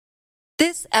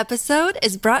This episode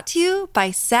is brought to you by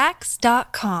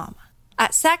Sax.com.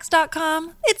 At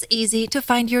Sax.com, it's easy to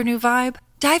find your new vibe.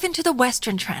 Dive into the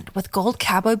Western trend with gold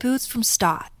cowboy boots from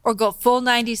Stott, or go full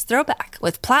 90s throwback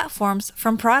with platforms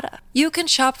from Prada. You can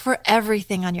shop for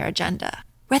everything on your agenda,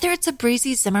 whether it's a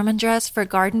breezy Zimmermann dress for a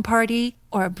garden party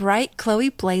or a bright Chloe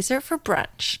blazer for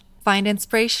brunch. Find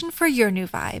inspiration for your new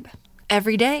vibe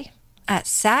every day at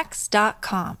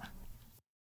Sax.com.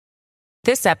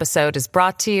 This episode is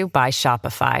brought to you by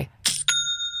Shopify.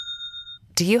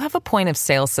 Do you have a point of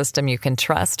sale system you can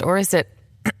trust, or is it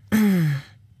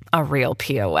a real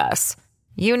POS?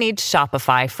 You need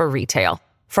Shopify for retail.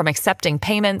 From accepting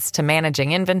payments to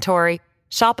managing inventory,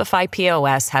 Shopify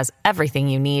POS has everything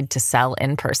you need to sell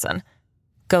in person.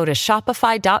 Go to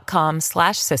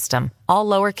shopify.com/system, all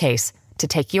lowercase, to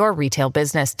take your retail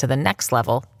business to the next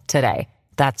level today.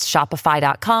 That's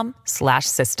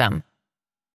shopify.com/system.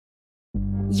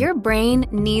 Your brain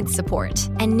needs support,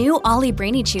 and new Ollie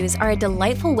Brainy Chews are a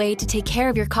delightful way to take care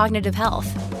of your cognitive health.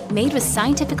 Made with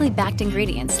scientifically backed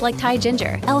ingredients like Thai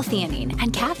ginger, L-theanine,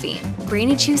 and caffeine,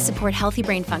 Brainy Chews support healthy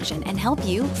brain function and help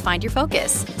you find your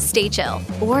focus, stay chill,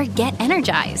 or get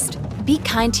energized. Be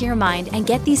kind to your mind and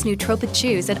get these nootropic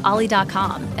chews at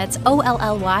ollie.com. That's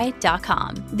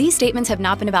OLLY.com. These statements have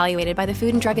not been evaluated by the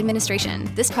Food and Drug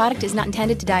Administration. This product is not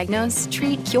intended to diagnose,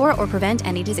 treat, cure, or prevent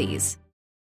any disease.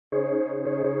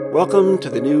 Welcome to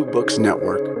the New Books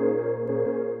Network.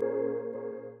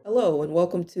 Hello, and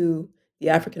welcome to the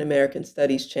African American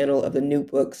Studies channel of the New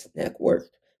Books Network.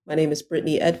 My name is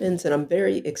Brittany Edmonds, and I'm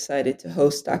very excited to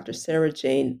host Dr. Sarah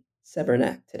Jane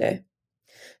Severnak today.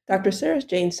 Dr. Sarah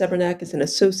Jane Severnak is an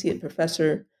associate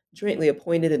professor jointly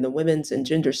appointed in the Women's and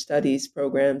Gender Studies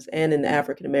programs and in the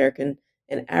African American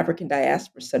and African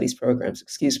Diaspora Studies programs,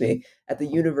 at the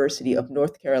University of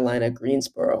North Carolina,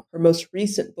 Greensboro. Her most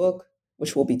recent book,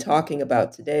 which we'll be talking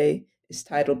about today, is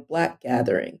titled Black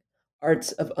Gathering: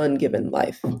 Arts of Ungiven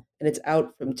Life, and it's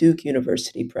out from Duke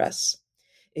University Press.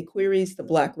 It queries the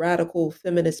Black radical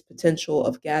feminist potential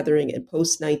of gathering in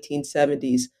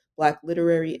post-1970s Black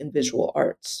literary and visual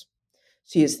arts.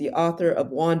 She is the author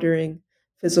of Wandering: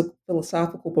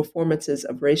 Philosophical Performances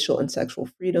of Racial and Sexual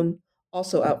Freedom,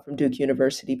 also out from Duke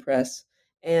University Press,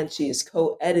 and she is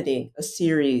co-editing a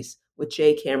series with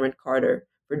J. Cameron Carter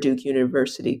for Duke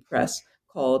University Press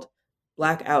called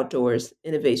Black Outdoors: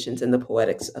 Innovations in the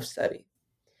Poetics of Study.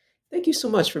 Thank you so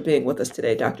much for being with us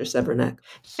today, Dr. Severnak.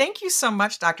 Thank you so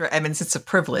much, Dr. Edmonds. It's a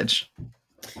privilege.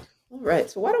 All right,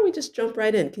 so why don't we just jump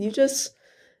right in? Can you just,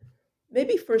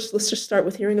 maybe first, let's just start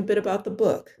with hearing a bit about the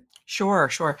book. Sure.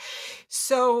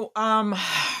 So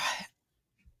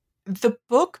the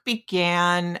book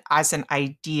began as an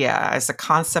idea, as a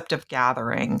concept of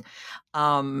gathering,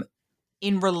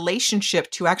 in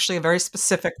relationship to actually a very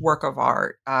specific work of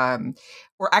art,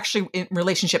 or actually in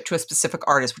relationship to a specific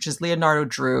artist, which is Leonardo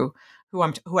Drew,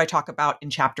 who I talk about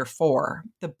in chapter 4.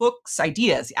 The book's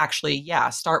ideas actually,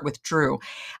 start with Drew.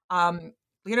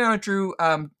 Leonardo Drew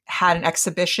had an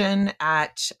exhibition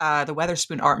at the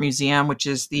Weatherspoon Art Museum, which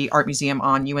is the art museum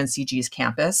on UNCG's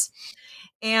campus.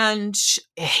 And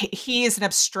he is an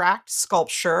abstract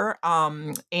sculptor,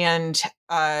 and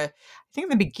I think in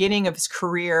the beginning of his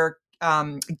career,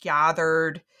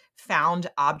 found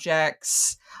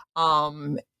objects,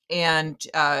 and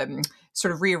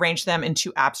sort of rearranged them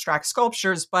into abstract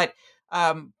sculptures. But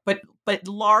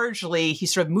largely, he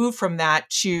sort of moved from that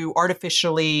to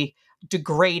artificially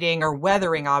degrading or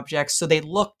weathering objects so they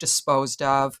look disposed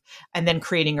of, and then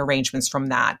creating arrangements from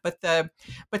that. But the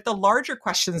larger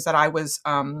questions that I was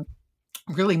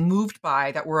really moved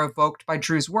by, that were evoked by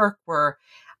Drew's work, were,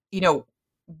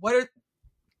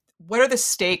 what are the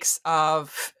stakes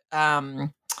of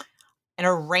an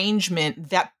arrangement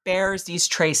that bears these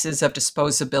traces of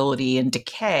disposability and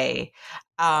decay,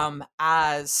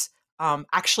 as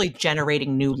actually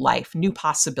generating new life, new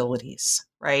possibilities,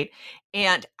 right?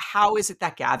 And how is it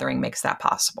that gathering makes that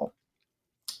possible?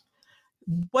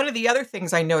 One of the other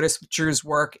things I noticed with Drew's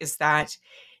work is that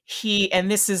and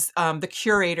this is the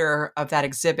curator of that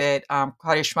exhibit,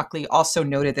 Claudia Schmuckley, also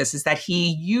noted this, is that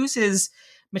he uses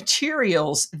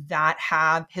materials that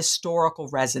have historical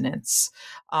resonance,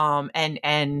 and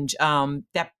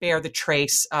that bear the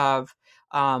trace of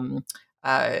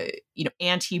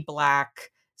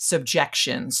anti-Black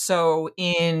subjection. So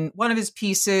in one of his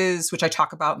pieces, which I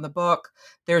talk about in the book,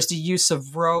 there's the use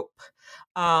of rope,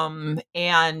 and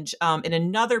in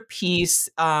another piece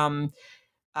that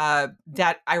I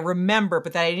remember,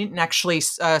 but that I didn't actually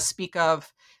speak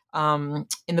of in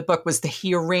the book, was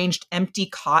he arranged empty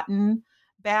cotton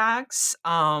bags,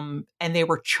 and they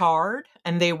were charred,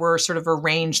 and they were sort of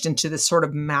arranged into this sort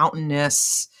of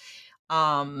mountainous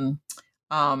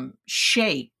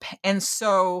shape. And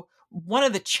so one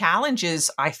of the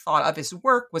challenges I thought of his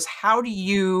work was how do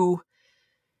you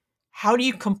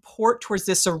comport towards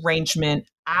this arrangement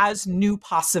as new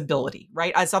possibility,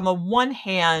 right? As on the one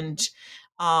hand,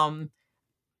 sort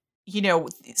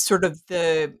of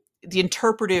the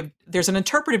interpretive, there's an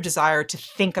interpretive desire to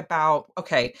think about,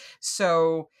 okay,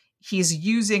 so he's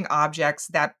using objects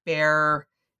that bear,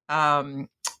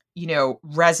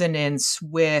 resonance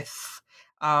with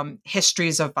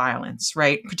histories of violence,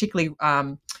 right? Particularly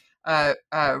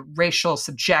racial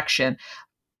subjection.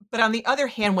 But on the other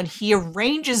hand, when he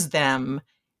arranges them,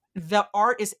 the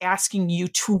art is asking you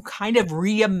to kind of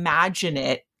reimagine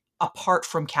it apart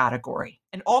from category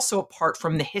and also apart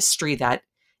from the history that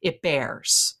it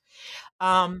bears.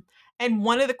 And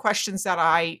one of the questions that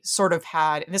I sort of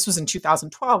had, and this was in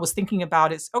 2012, was thinking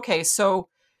about is, okay, so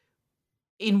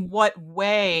in what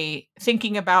way,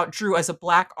 thinking about Drew as a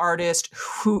Black artist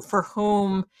for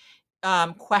whom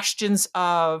questions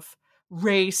of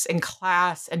race and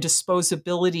class and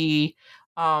disposability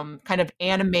kind of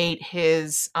animate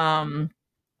his or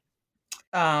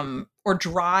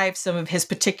drive some of his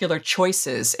particular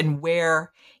choices and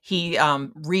where he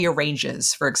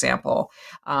rearranges, for example,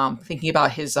 thinking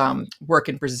about his work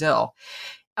in Brazil.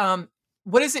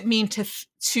 What does it mean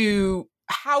to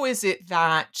how is it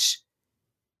that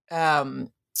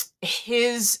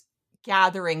his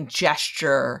gathering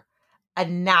gesture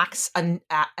enacts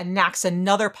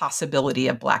another possibility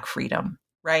of Black freedom,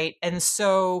 right? And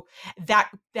so that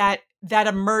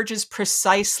emerges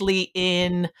precisely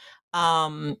in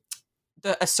that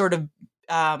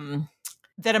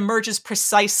emerges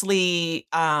precisely.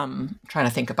 Trying to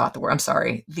think about the word. I'm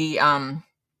sorry.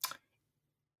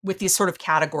 With these sort of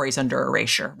categories under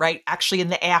erasure, right? Actually, in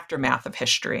the aftermath of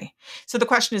history. So the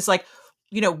question is like,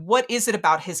 what is it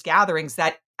about his gatherings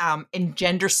that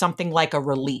engender something like a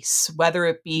release, whether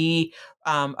it be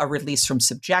a release from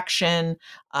subjection,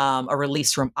 a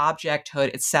release from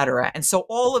objecthood, et cetera. And so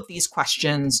all of these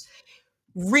questions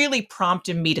really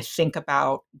prompted me to think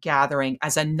about gathering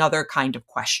as another kind of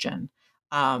question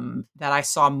that I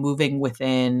saw moving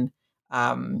within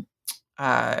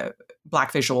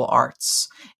Black visual arts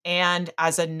and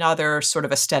as another sort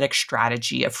of aesthetic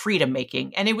strategy of freedom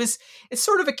making. And it's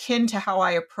sort of akin to how I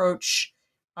approach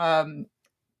my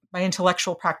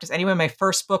intellectual practice. Anyway, my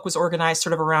first book was organized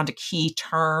sort of around a key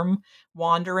term,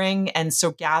 wandering. And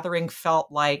so gathering felt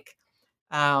like,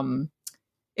 gathering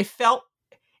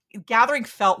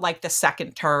felt like the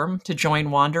second term to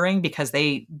join wandering because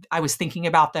I was thinking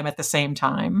about them at the same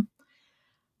time.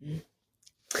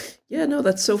 Yeah, no,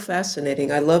 that's so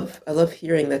fascinating. I love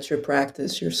hearing that your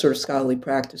sort of scholarly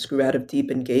practice grew out of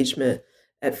deep engagement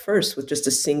at first with just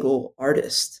a single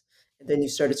artist. And then you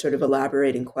started sort of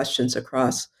elaborating questions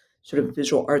across sort of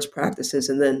visual arts practices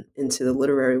and then into the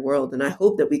literary world. And I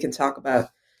hope that we can talk about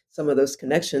some of those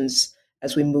connections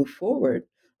as we move forward.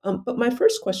 But my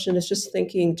first question is just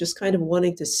kind of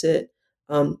wanting to sit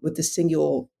with the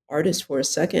singular artist for a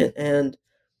second. And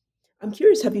I'm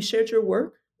curious, have you shared your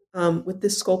work with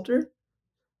this sculptor?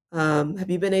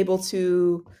 Have you been able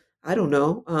to, I don't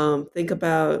know, think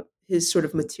about his sort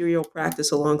of material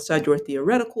practice alongside your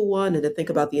theoretical one and to think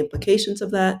about the implications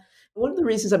of that? And one of the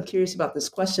reasons I'm curious about this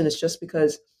question is just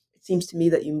because it seems to me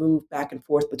that you move back and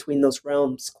forth between those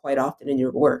realms quite often in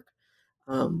your work.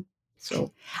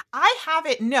 So I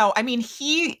haven't. No, I mean,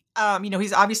 he's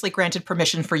obviously granted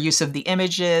permission for use of the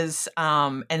images.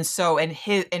 And so,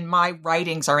 and my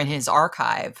writings are in his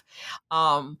archive.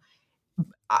 So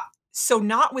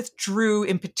not with Drew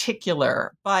in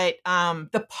particular, but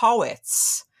the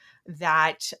poets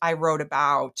that I wrote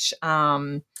about,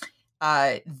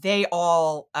 they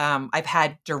all, I've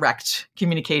had direct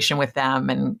communication with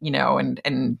them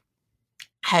and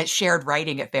had shared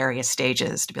writing at various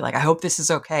stages to be like, I hope this is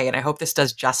okay. And I hope this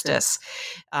does justice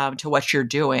to what you're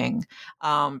doing.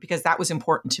 Because that was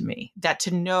important to me, that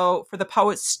to know for the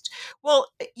poets, well,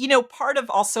 part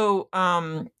of also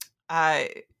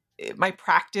my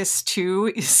practice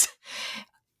too is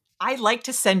I like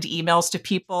to send emails to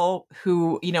people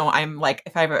who, I'm like,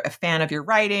 if I'm a fan of your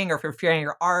writing or if you're a fan of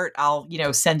your art, I'll,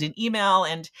 send an email.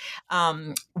 And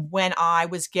when I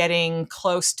was getting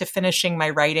close to finishing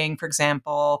my writing, for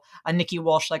example, on Nikki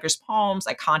Walschlager's poems,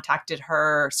 I contacted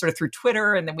her sort of through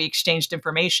Twitter and then we exchanged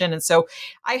information. And so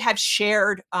I have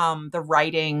shared the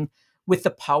writing with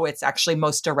the poets actually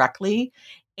most directly.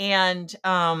 And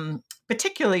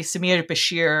particularly Samir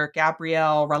Bashir,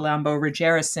 Gabrielle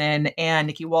Ralambo-Rogerison, and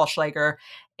Nikki Walschlager,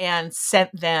 and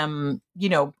sent them,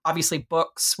 obviously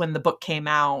books when the book came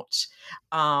out,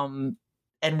 and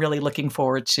really looking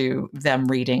forward to them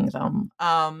reading them.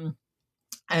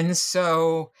 And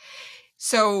so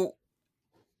So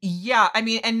yeah, I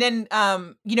mean, and then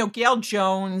Gail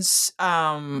Jones.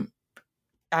 I'm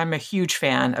a huge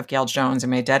fan of Gail Jones. I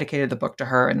mean, I dedicated the book to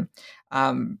her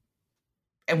and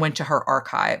went to her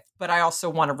archive. But I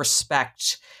also want to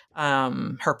respect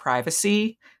her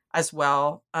privacy as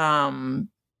well. And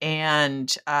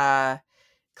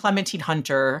Clementine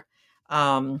Hunter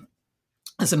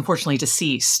is unfortunately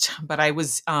deceased, but I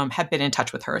was have been in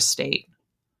touch with her estate.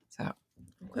 So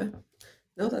Okay.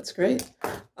 No, that's great.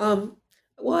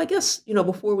 Well, I guess,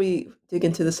 before we dig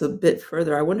into this a bit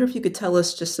further, I wonder if you could tell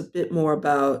us just a bit more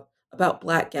about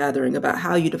Black gathering, about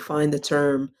how you define the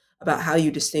term, about how you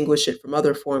distinguish it from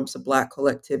other forms of Black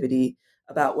collectivity,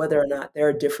 about whether or not there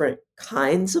are different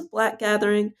kinds of Black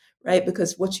gathering, right?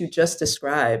 Because what you just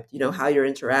described, how you're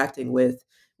interacting with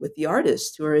the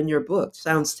artists who are in your book,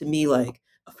 sounds to me like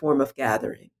a form of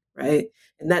gathering, right?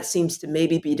 And that seems to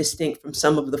maybe be distinct from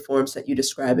some of the forms that you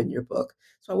describe in your book.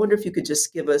 So I wonder if you could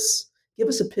just give us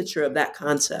a picture of that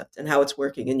concept and how it's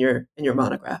working in your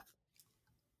monograph.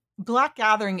 Black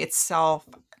gathering itself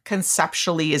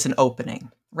conceptually is an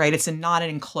opening, right? It's not an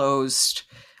enclosed.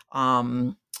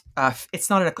 It's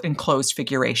not an enclosed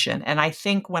figuration. And I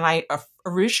think when I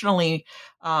originally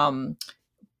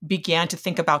began to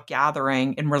think about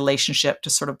gathering in relationship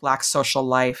to sort of Black social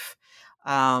life,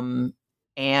 and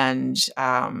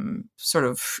sort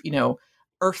of,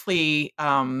 earthly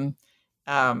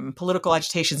political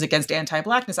agitations against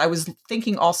anti-Blackness, I was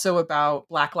thinking also about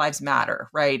Black Lives Matter,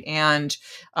 right? And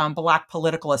Black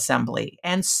Political Assembly.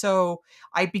 And so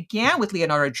I began with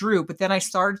Leonardo Drew, but then I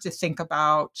started to think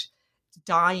about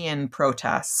die-in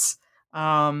protests,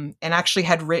 and actually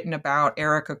had written about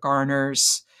Erica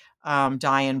Garner's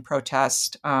die-in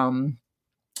protest in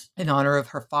honor of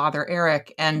her father,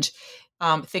 Eric, and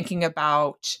thinking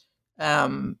about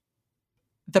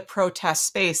the protest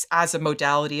space as a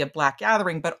modality of Black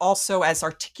gathering, but also as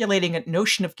articulating a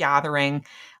notion of gathering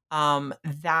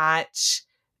that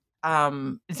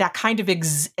kind of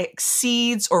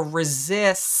exceeds or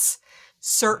resists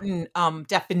certain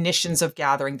definitions of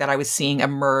gathering that I was seeing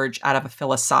emerge out of a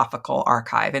philosophical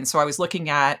archive. And so I was looking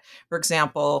at, for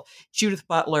example, Judith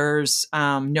Butler's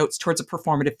Notes Towards a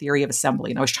Performative Theory of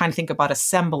Assembly. And I was trying to think about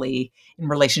assembly in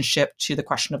relationship to the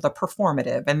question of the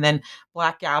performative, and then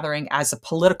Black gathering as a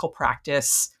political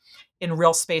practice in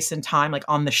real space and time, like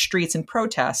on the streets and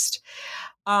protest.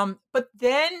 But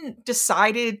then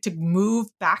decided to move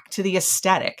back to the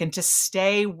aesthetic and to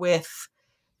stay with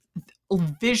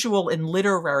visual and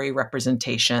literary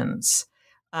representations,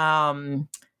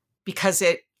 because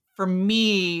for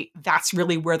me, that's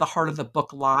really where the heart of the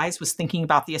book lies, was thinking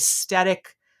about the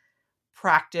aesthetic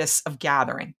practice of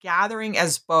gathering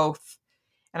as both,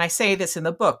 and I say this in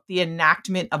the book, the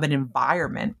enactment of an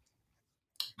environment,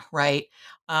 right,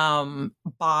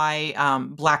 by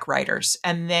Black writers,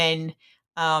 and then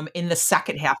in the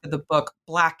second half of the book,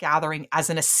 Black gathering as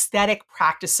an aesthetic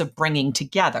practice of bringing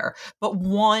together, but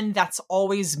one that's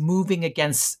always moving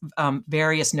against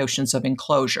various notions of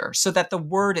enclosure, so that the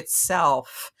word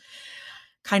itself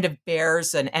kind of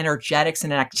bears an energetics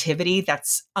and an activity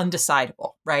that's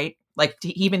undecidable, right? Like, to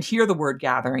even hear the word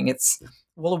gathering, it's,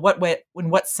 well, in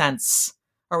what sense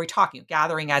are we talking?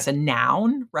 Gathering as a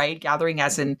noun, right? Gathering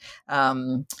as in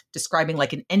describing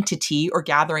like an entity, or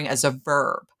gathering as a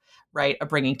verb, right? A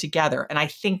bringing together. And I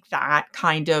think that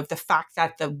kind of the fact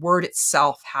that the word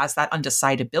itself has that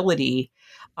undecidability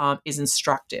is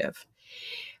instructive.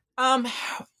 And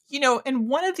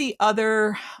one of the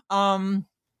other, one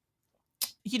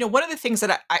of the things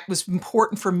that I was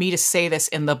important for me to say this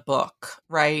in the book,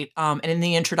 right? And in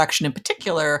the introduction in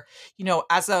particular,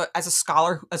 as a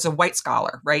scholar, as a white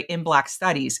scholar, right, in Black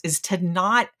studies, is to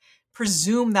not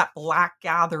presume that Black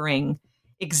gathering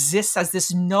exists as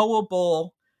this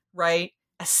knowable, right,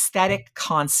 aesthetic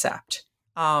concept.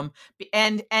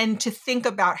 And to think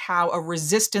about how a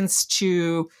resistance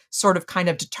to sort of kind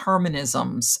of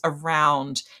determinisms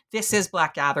around this is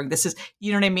Black gathering, this is,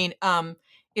 you know what I mean,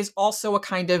 is also a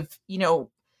kind of,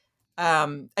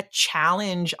 a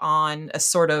challenge on a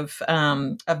sort of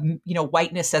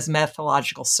whiteness as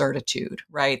methodological certitude,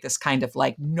 right? This kind of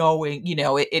like knowing,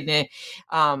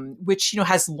 which,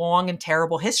 has long and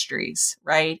terrible histories,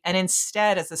 right? And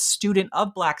instead, as a student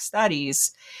of Black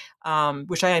studies,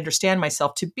 which I understand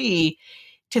myself to be,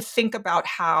 to think about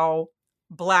how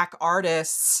Black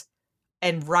artists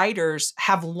and writers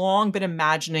have long been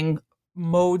imagining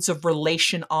modes of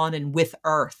relation on and with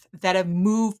Earth that have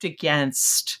moved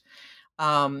against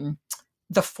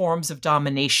the forms of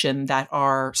domination that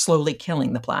are slowly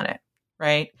killing the planet,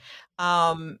 right?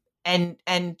 And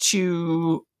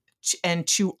to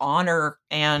honor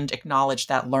and acknowledge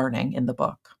that learning in the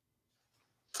book.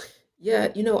 Yeah,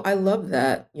 I love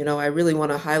that. I really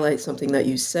want to highlight something that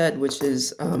you said, which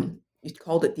is you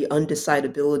called it the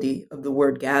undecidability of the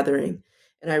word gathering.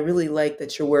 And I really like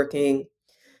that you're working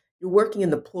in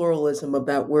the pluralism of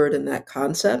that word and that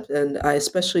concept. And I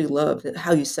especially loved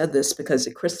how you said this because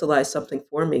it crystallized something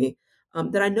for me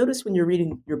that I noticed when you're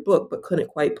reading your book, but couldn't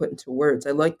quite put into words.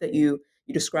 I like that you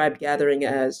described gathering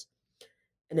as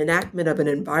an enactment of an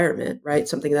environment, right?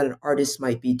 Something that an artist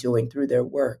might be doing through their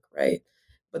work, right?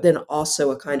 But then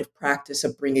also a kind of practice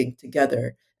of bringing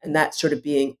together, and that sort of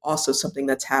being also something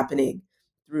that's happening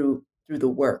through the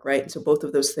work, right? And so both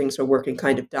of those things are working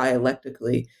kind of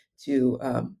dialectically to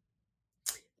um,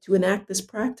 to enact this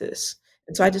practice.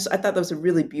 And so I thought that was a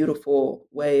really beautiful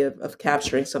way of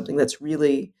capturing something that's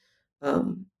really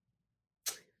um,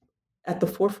 at the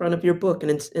forefront of your book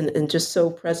and just so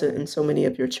present in so many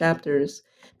of your chapters.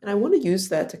 And I want to use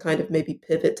that to kind of maybe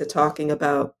pivot to talking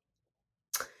about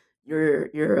your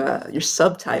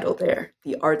subtitle there,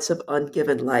 The Arts of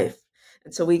Ungiven Life.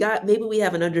 And so maybe we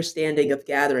have an understanding of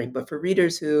gathering, but for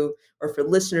readers who or for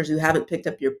listeners who haven't picked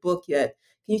up your book yet,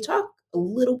 can you talk a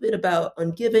little bit about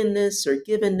ungivenness or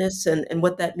givenness and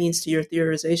what that means to your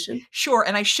theorization? Sure.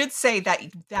 And I should say that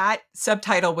that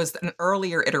subtitle was an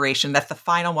earlier iteration, that the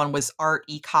final one was Art,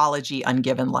 Ecology,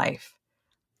 Ungiven Life.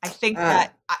 I think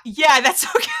Ah, that, yeah, that's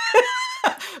okay.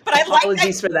 But I like that.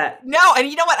 apologies for that. No, and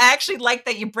you know what? I actually like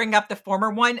that you bring up the former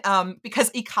one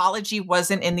because ecology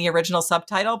wasn't in the original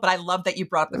subtitle, but I love that you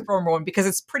brought up the former one because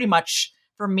it's pretty much,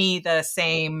 for me, the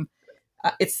same.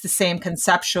 It's the same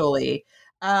conceptually.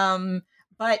 Um,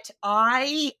 but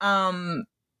yeah,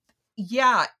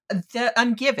 the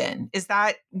ungiven, is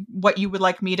that what you would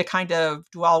like me to kind of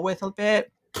dwell with a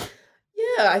bit?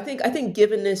 Yeah, I think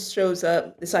givenness shows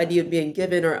up, this idea of being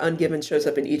given or ungiven shows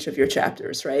up in each of your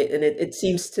chapters, right? And it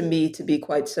seems to me to be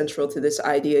quite central to this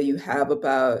idea you have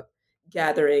about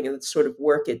gathering and the sort of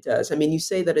work it does. I mean, you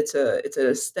say that it's an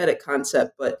aesthetic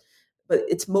concept, but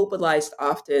it's mobilized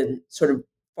often sort of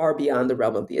far beyond the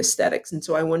realm of the aesthetics. And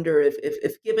so I wonder if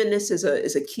givenness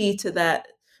is a key to that,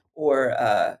 or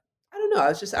I don't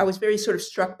know. I was very sort of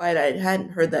struck by it. I hadn't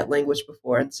heard that language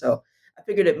before, and so I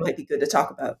figured it might be good to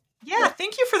talk about. Yeah, Yeah.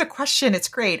 thank you for the question. It's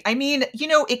great. I mean,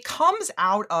 it comes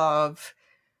out of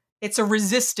it's a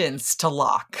resistance to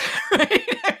Locke, right?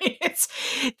 I mean, it's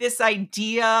this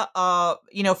idea of,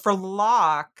 for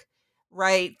Locke,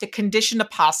 right, the condition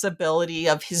of possibility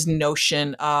of his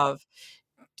notion of,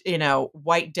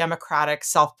 white democratic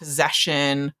self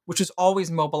possession, which was always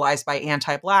mobilized by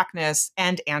anti blackness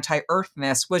and anti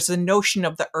earthness, was the notion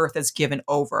of the earth as given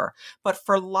over. But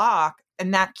for Locke,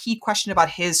 and that key question about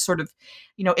his sort of,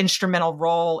 instrumental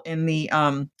role in the,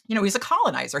 he's a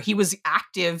colonizer. He was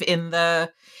active in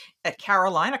the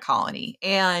Carolina colony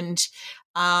and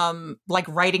like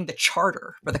writing the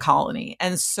charter for the colony.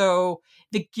 And so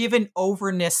the given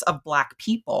overness of Black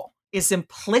people is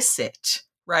implicit,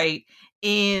 right,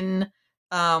 in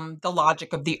the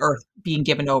logic of the earth being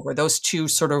given over. Those two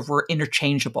sort of were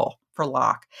interchangeable for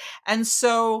Locke. And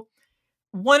so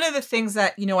one of the things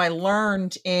that, I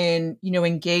learned in,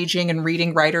 engaging and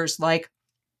reading writers like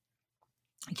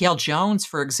Gail Jones,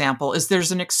 for example, is there's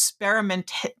sort of an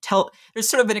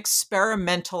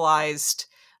experimentalized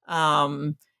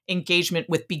engagement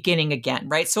with beginning again,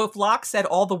 right? So if Locke said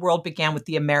all the world began with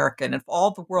the American, if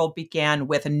all the world began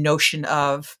with a notion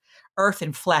of earth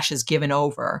and flesh is given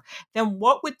over, then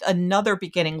what would another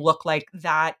beginning look like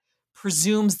that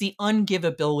presumes the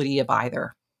ungivability of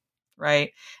either,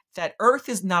 right? That earth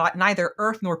is not, neither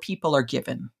earth nor people are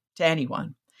given to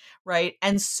anyone, right?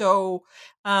 And so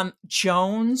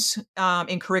Jones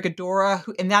in Corregidora,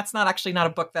 and that's not a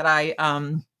book that I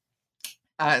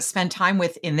spend time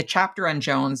with in the chapter on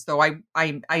Jones, though I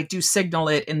do signal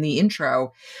it in the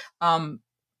intro,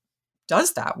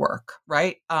 does that work,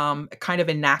 right? It kind of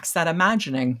enacts that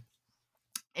imagining.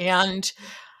 And,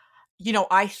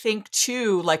 I think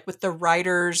too, like with the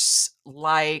writers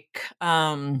like,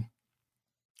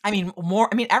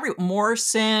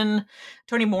 Morrison,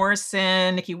 Toni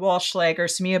Morrison, Nikki Walschlager,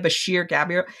 Samia Bashir,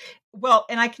 Gabrielle. Well,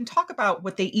 and I can talk about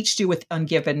what they each do with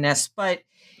ungivenness, but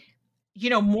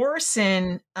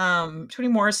Morrison, Toni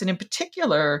Morrison in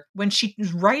particular, when she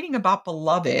was writing about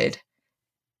Beloved,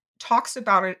 talks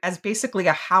about it as basically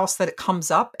a house that it comes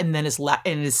up and then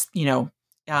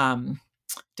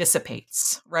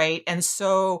dissipates, right? And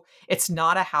so it's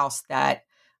not a house that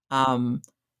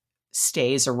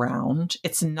stays around.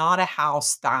 It's not a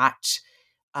house that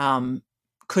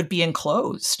could be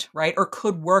enclosed, right? Or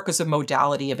could work as a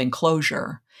modality of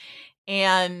enclosure.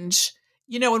 And,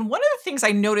 and one of the things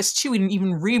I noticed too, in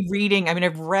even rereading, I mean,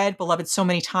 I've read Beloved so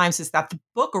many times, is that the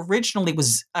book originally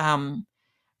was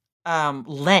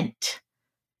lent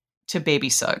to baby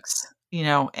Suggs,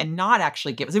 and not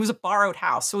actually give. It was a borrowed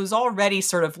house, so it was already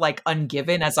sort of like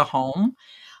ungiven as a home.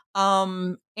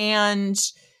 And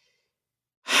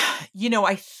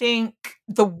I think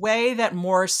the way that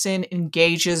Morrison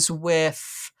engages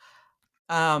with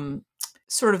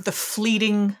sort of the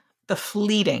fleeting,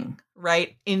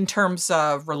 right, in terms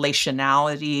of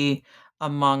relationality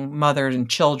among mother and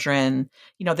children,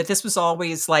 that this was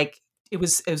always like, it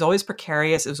was always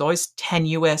precarious. It was always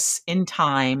tenuous in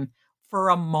time for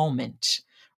a moment,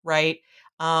 right?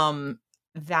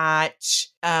 That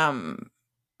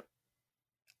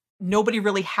nobody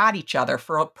really had each other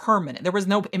for a permanent. There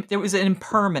was an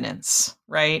impermanence,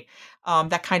 right?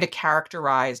 That kind of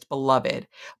characterized Beloved,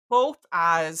 both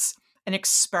as an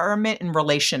experiment in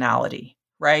relationality,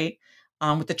 right?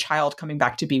 With the child coming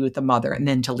back to be with the mother and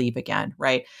then to leave again,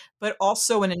 right? But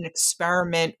also in an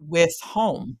experiment with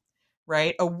home,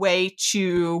 right? A way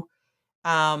to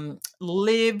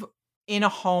live in a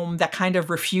home that kind of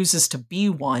refuses to be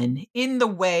one, in the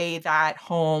way that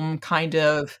home kind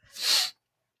of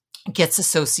gets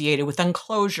associated with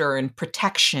enclosure and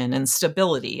protection and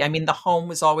stability. I mean, the home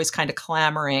was always kind of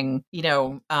clamoring,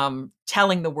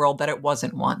 telling the world that it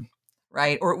wasn't one,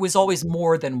 right? Or it was always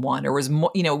more than one, or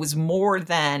it was more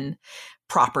than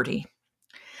property.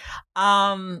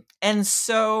 And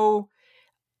so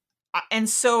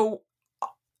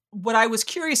what I was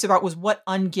curious about was what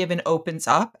ungiven opens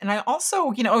up. And I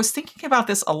also, I was thinking about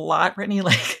this a lot, Brittany,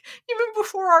 like even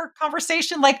before our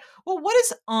conversation, like, well, what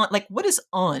is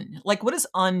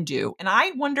undo? And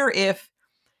I wonder if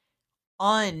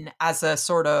as a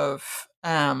sort of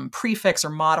prefix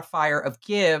or modifier of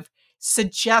give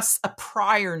suggests a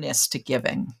priorness to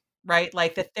giving, right?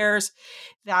 Like that there's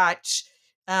that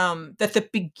the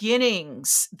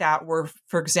beginnings that were,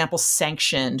 for example,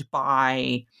 sanctioned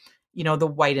by the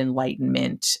white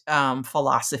Enlightenment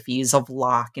philosophies of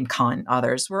Locke and Kant and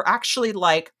others were actually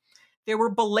like, they were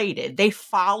belated. They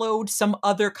followed some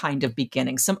other kind of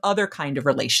beginning, some other kind of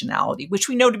relationality, which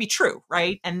we know to be true,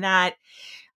 right? And that,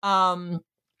 Fred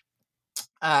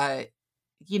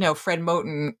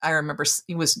Moten, I remember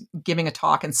he was giving a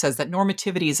talk and says that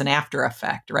normativity is an after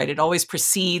effect, right? It always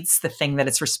precedes the thing that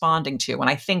it's responding to. And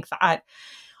I think that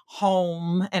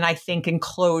home and I think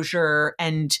enclosure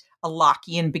and a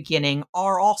Lockean beginning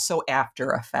are also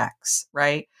after effects,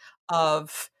 right?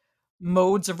 Of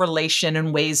modes of relation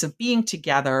and ways of being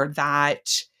together that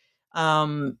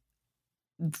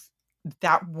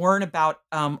that weren't about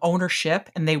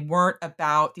ownership, and they weren't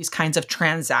about these kinds of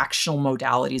transactional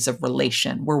modalities of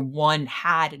relation where one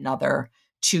had another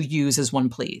to use as one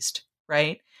pleased,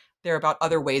 right? They're about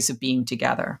other ways of being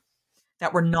together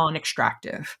that were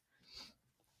non-extractive.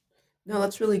 No,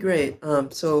 that's really great.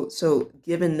 So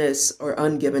givenness or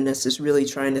ungivenness is really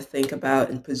trying to think about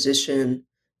and position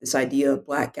this idea of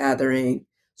Black gathering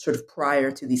sort of prior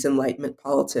to these Enlightenment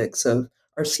projects of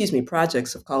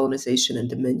colonization and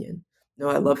dominion. No,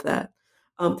 I love that.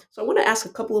 So I want to ask a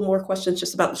couple of more questions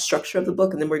just about the structure of the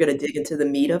book, and then we're going to dig into the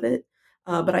meat of it.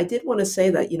 But I did want to say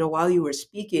that, while you were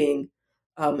speaking,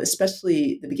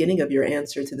 especially the beginning of your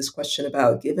answer to this question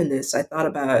about givenness, I thought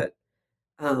about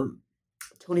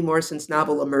Toni Morrison's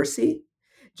novel *A Mercy*,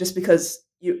 just because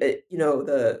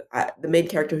the main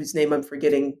character whose name I'm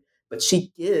forgetting, but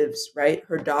she gives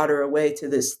her daughter away to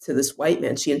this white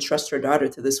man. She entrusts her daughter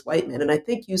to this white man, and I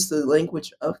think use the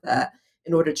language of that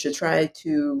in order to try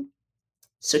to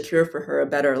secure for her a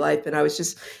better life. And I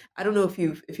don't know if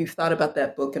you've thought about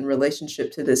that book in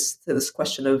relationship to this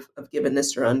question of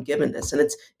givenness or ungivenness. And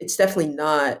it's definitely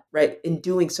not right. In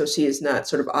doing so, she is not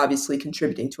sort of obviously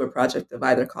contributing to a project of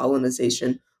either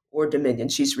colonization or dominion.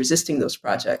 She's resisting those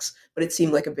projects, but it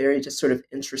seemed like a very just sort of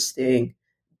interesting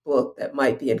book that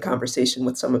might be in conversation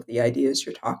with some of the ideas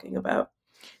you're talking about.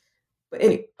 But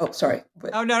anyway, sorry.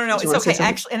 Oh, no. It's okay.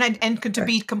 Actually, and to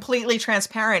be completely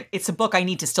transparent, it's a book I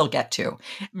need to still get to.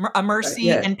 A Mercy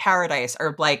and Paradise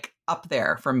are like up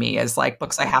there for me as like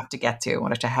books I have to get to,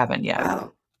 which I haven't yet.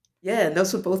 Wow. Yeah, and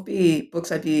those would both be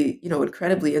books I'd be,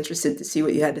 incredibly interested to see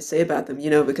what you had to say about them,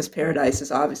 because Paradise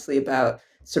is obviously about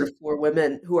sort of 4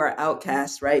 women who are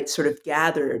outcasts, right? Sort of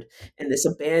gathered in this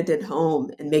abandoned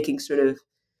home and making sort of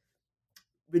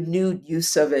renewed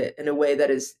use of it in a way that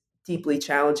is deeply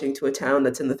challenging to a town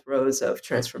that's in the throes of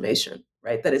transformation,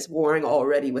 right? That is warring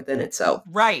already within itself.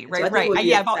 Right. So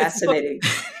fascinating.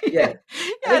 Yeah.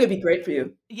 I think it'd be great for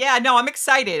you. Yeah, no, I'm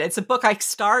excited. It's a book I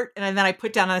start and then I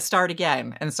put down and I start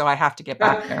again. And so I have to get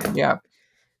back there. Yeah.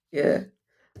 Yeah.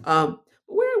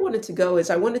 Where I wanted to go is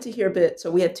I wanted to hear a bit.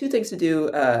 So we had 2 things to do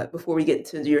before we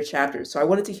get into your chapters. So I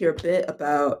wanted to hear a bit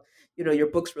about your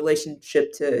book's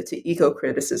relationship to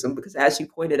eco-criticism, because as you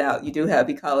pointed out, you do have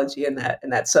ecology in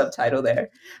that subtitle there.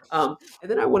 And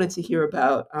then I wanted to hear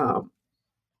about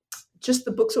just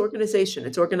the book's organization.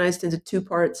 It's organized into two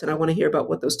parts, and I want to hear about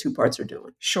what those two parts are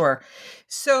doing. Sure.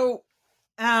 So,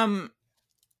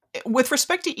 with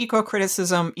respect to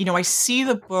eco-criticism, I see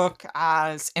the book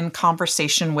as in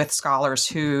conversation with scholars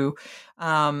who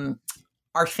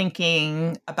are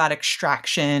thinking about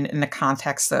extraction in the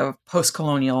context of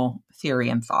post-colonial theory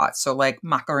and thought. So like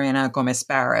Macarena Gómez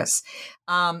Barris,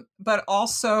 but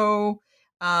also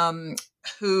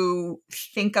who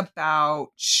think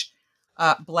about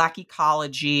Black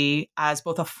ecology as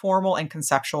both a formal and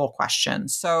conceptual question.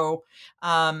 So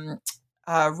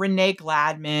Renee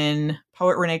Gladman,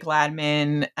 poet Renee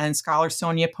Gladman, and scholar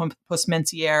Sonia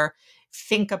Postmentier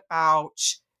think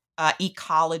about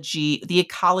ecology, the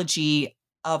ecology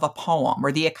of a poem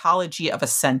or the ecology of a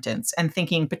sentence, and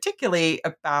thinking particularly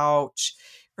about,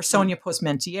 for Sonia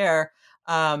Postmentier,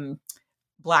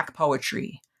 Black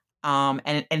poetry.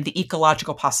 And the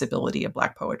ecological possibility of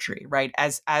Black poetry, right?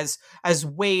 As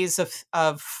ways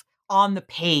of on the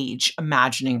page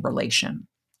imagining relation,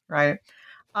 right?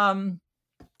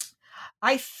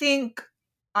 I think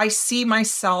I see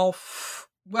myself,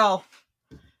 well,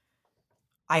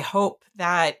 I hope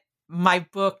that my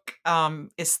book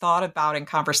is thought about in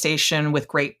conversation with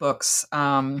great books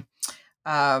like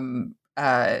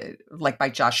by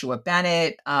Joshua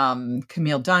Bennett,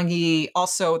 Camille Dungy,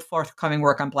 also the forthcoming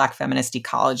work on Black feminist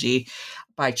ecology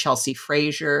by Chelsea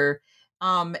Frazier.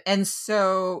 And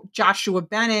so Joshua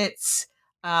Bennett's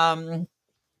Being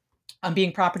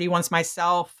Property Once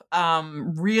Myself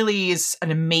really is an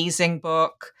amazing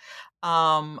book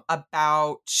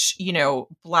about,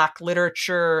 Black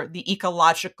literature, the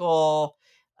ecological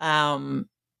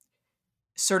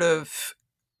sort of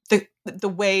the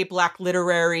way Black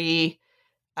literary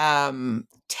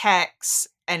texts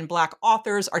and Black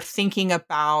authors are thinking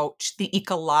about the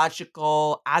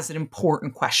ecological as an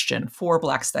important question for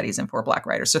Black studies and for Black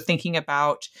writers. So thinking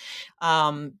about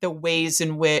the ways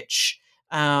in which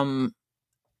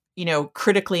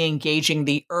critically engaging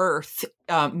the earth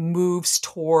moves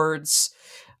towards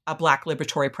a Black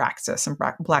liberatory praxis and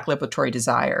Black liberatory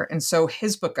desire. And so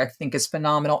his book, I think, is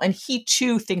phenomenal. And he,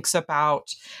 too, thinks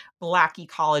about Black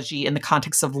ecology in the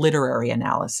context of literary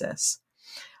analysis.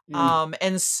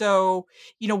 And so,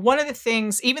 one of the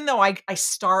things, even though I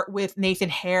start with Nathan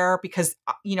Hare, because,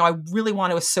 I really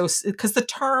want to associate, because the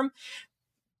term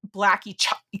Black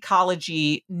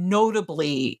ecology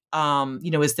notably,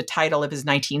 is the title of his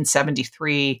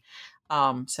 1973,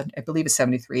 I believe it's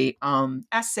 73,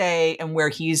 essay, and where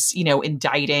he's,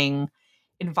 indicting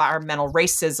environmental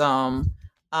racism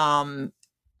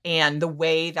and the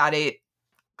way that it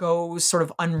goes sort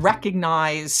of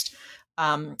unrecognized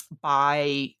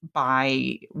by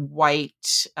white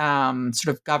sort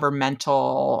of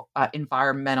governmental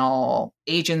environmental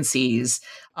agencies,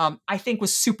 I think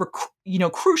was super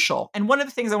crucial. And one of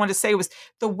the things I wanted to say was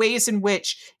the ways in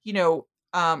which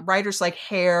writers like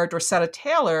Hare, Dorcetta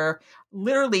Taylor,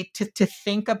 literally to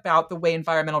think about the way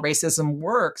environmental racism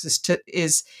works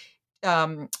is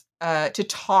to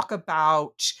talk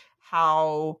about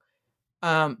how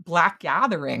Black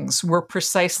gatherings were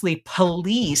precisely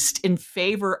policed in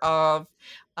favor of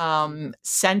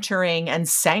centering and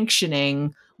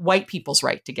sanctioning white people's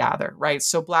right to gather, right?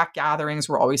 So Black gatherings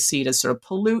were always seen as sort of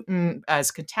pollutant,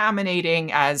 as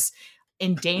contaminating, as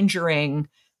endangering,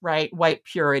 right, white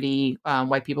purity,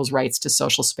 white people's rights to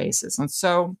social spaces. And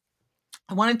so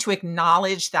I wanted to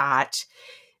acknowledge that,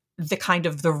 the kind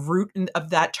of the root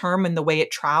of that term and the way it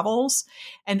travels,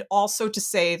 and also to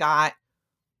say that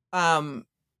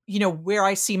where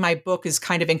I see my book is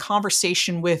kind of in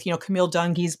conversation with, Camille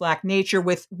Dungy's Black Nature,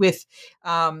 with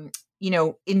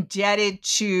indebted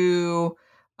to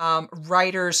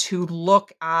writers who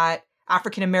look at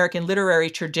African-American literary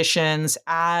traditions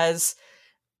as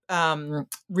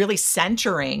really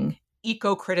centering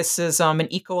eco-criticism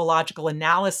and ecological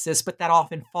analysis, but that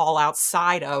often fall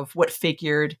outside of what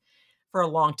figured for a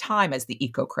long time as the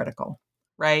eco-critical,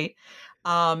 right?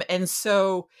 And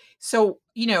so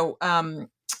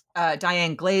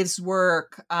Diane Glave's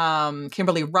work,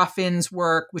 Kimberly Ruffin's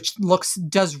work, which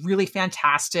does really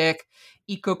fantastic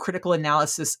eco-critical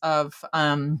analysis of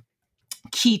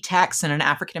key texts in an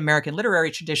African-American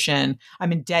literary tradition.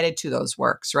 I'm indebted to those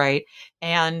works, right?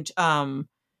 And, and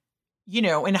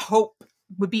hope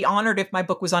would be honored if my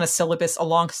book was on a syllabus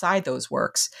alongside those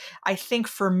works. I think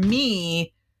for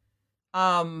me,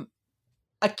 a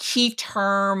key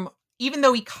term, even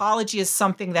though ecology is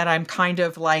something that I'm kind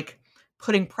of like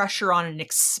putting pressure on and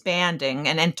expanding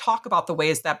and talk about the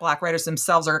ways that Black writers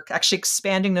themselves are actually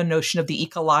expanding the notion of the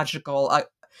ecological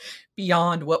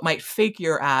beyond what might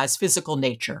figure as physical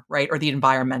nature, right? Or the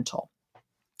environmental,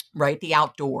 right? The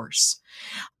outdoors.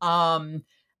 I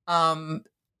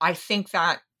think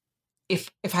that if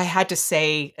I had to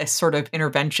say a sort of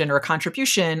intervention or a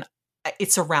contribution,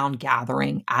 it's around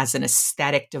gathering as an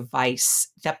aesthetic device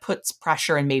that puts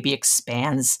pressure and maybe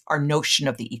expands our notion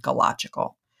of the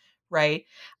ecological, right?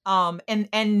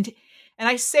 And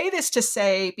I say this to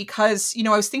say, because, I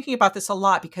was thinking about this a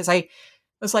lot, because I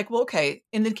was like, well, okay,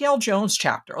 in the Gayl Jones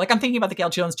chapter, like I'm thinking about the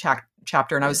Gayl Jones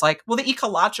chapter, and I was like, well, the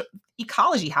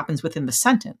ecology happens within the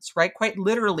sentence, right? Quite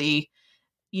literally,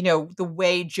 the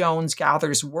way Jones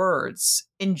gathers words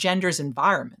engenders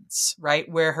environments, right,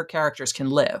 where her characters can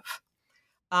live.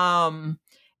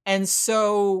 And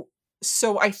so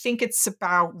I think it's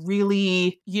about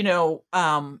really,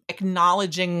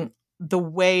 acknowledging the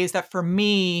ways that, for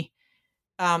me,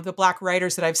 the Black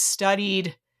writers that I've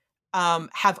studied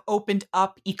have opened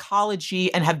up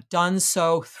ecology and have done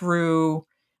so through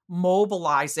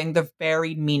mobilizing the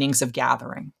varied meanings of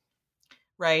gathering,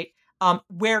 right?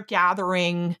 Where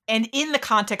gathering, and in the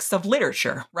context of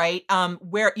literature, right?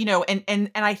 Where, and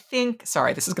I think,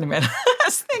 sorry, this is going to be my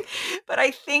last thing, but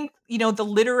I think, the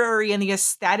literary and the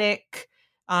aesthetic,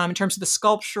 in terms of the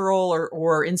sculptural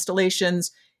or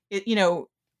installations,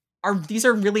 these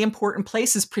are really important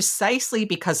places precisely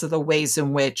because of the ways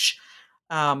in which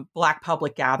Black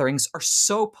public gatherings are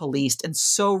so policed and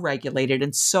so regulated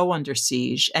and so under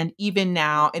siege. And even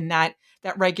now, in that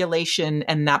regulation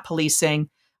and that policing,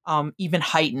 even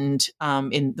heightened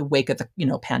in the wake of the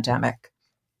pandemic.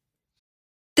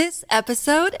 This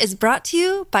episode is brought to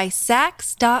you by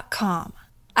Saks.com.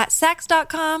 At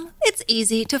Saks.com, it's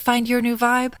easy to find your new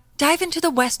vibe. Dive into the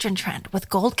Western trend with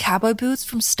gold cowboy boots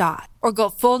from Stott, or go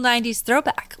full 90s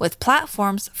throwback with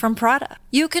platforms from Prada.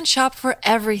 You can shop for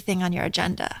everything on your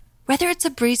agenda, whether it's a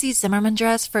breezy Zimmermann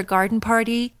dress for a garden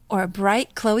party or a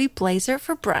bright Chloe blazer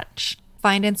for brunch.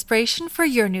 Find inspiration for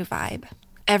your new vibe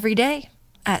every day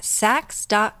at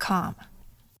Saks.com.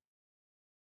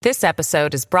 This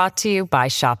episode is brought to you by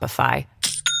Shopify.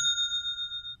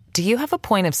 Do you have a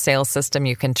point of sale system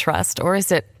you can trust, or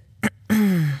is it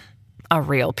a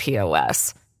real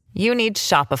POS? You need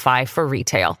Shopify for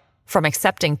retail. From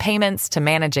accepting payments to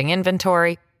managing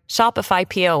inventory, Shopify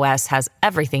POS has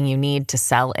everything you need to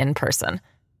sell in person.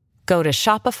 Go to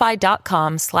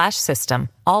shopify.com/system,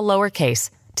 all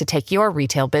lowercase, to take your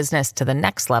retail business to the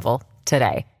next level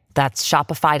today. That's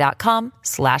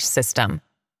shopify.com/system.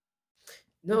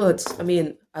 No,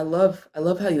 I love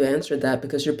how you answered that,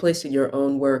 because you're placing your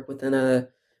own work within a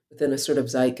sort of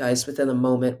zeitgeist, within a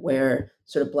moment where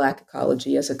sort of Black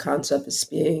ecology as a concept is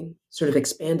being sort of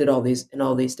expanded in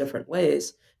all these different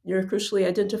ways. You're crucially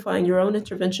identifying your own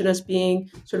intervention as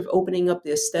being sort of opening up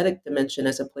the aesthetic dimension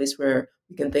as a place where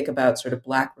we can think about sort of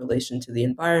Black relation to the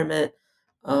environment,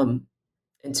 and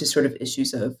to sort of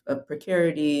issues of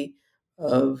precarity,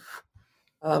 of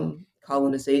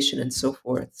colonization, and so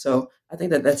forth. So I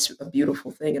think that that's a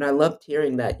beautiful thing. And I loved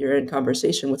hearing that you're in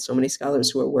conversation with so many scholars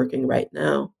who are working right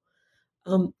now.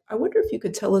 I wonder if you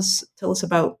could tell us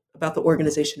about the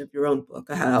organization of your own book,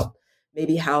 how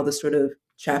the sort of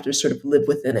chapters sort of live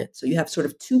within it. So you have sort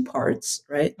of two parts,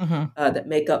 right, that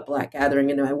make up Black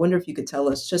Gathering. And I wonder if you could tell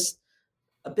us just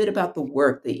a bit about the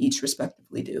work they each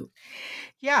respectively do.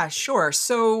 Yeah, sure.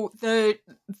 So the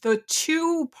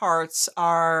two parts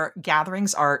are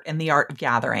Gatherings Art and the Art of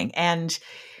Gathering. And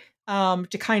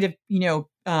to kind of,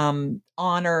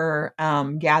 honor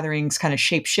Gathering's kind of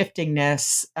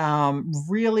shape-shiftingness,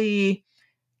 really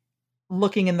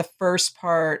looking in the first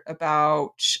part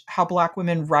about how Black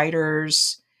women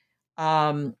writers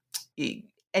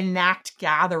enact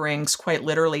gatherings quite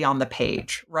literally on the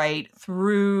page, right?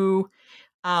 Through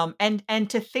and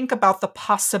to think about the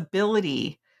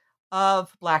possibility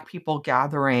of Black people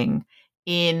gathering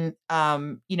in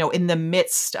in the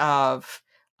midst of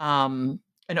an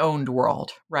owned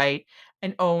world, right?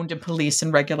 An owned and policed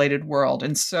and regulated world.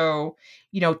 And so,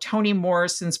 Toni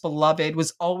Morrison's Beloved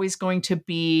was always going to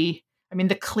be,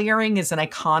 The Clearing is an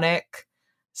iconic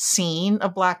scene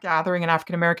of Black gathering in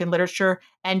African American literature.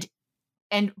 But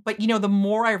the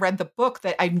more I read the book,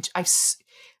 that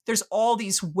there's all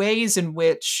these ways in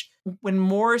which, when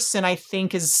Morrison, I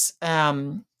think, is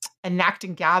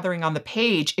enacting gathering on the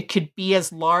page, it could be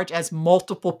as large as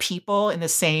multiple people in the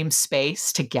same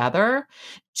space together,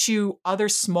 to other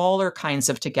smaller kinds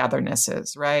of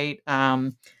togethernesses, right?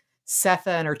 Sethe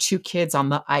and her two kids on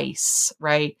the ice,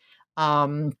 right?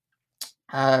 When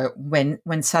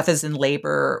Sethe is in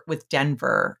labor with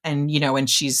Denver, and and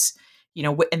she's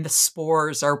and the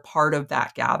spores are part of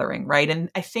that gathering, right? And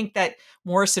I think that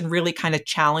Morrison really kind of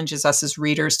challenges us as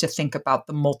readers to think about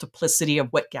the multiplicity of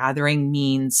what gathering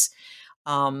means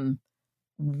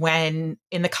when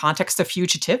in the context of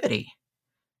fugitivity,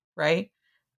 right?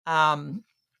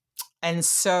 And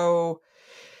so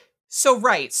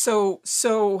right. So,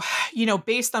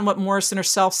 based on what Morrison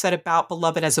herself said about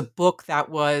Beloved as a book that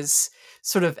was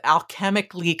sort of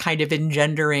alchemically kind of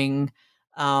engendering,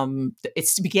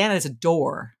 it began as a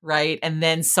door, right? And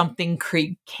then something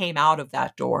came out of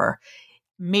that door,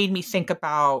 made me think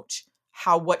about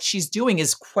how what she's doing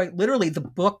is quite literally the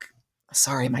book.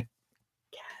 Sorry, my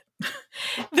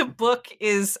cat. The book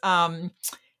is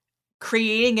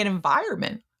creating an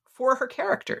environment for her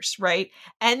characters, right?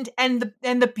 And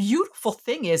the beautiful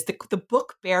thing is the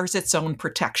book bears its own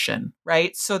protection,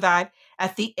 right? So that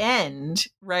at the end,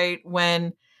 right,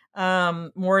 when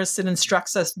Morrison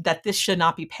instructs us that this should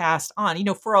not be passed on,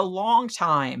 for a long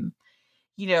time,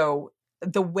 the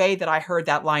way that I heard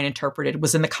that line interpreted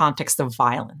was in the context of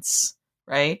violence,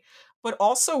 right? But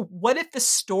also, what if the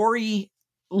story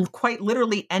quite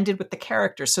literally ended with the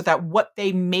characters, so that what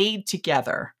they made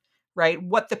together, right,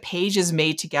 what the pages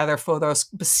made together for those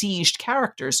besieged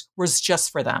characters was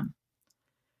just for them,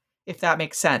 if that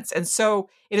makes sense. And so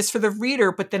it is for the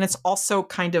reader, but then it's also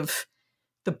kind of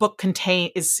the book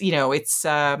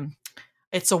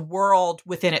it's a world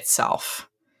within itself,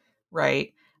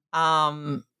 right?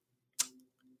 That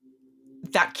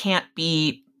can't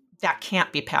be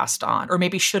passed on, or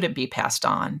maybe shouldn't be passed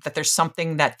on. That there's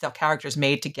something that the characters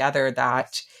made together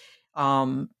that,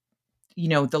 the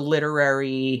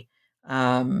literary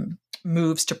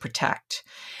moves to protect.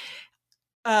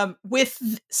 With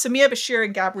Samiya Bashir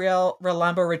and Gabrielle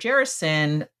Rambo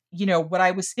Rogerson, what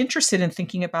I was interested in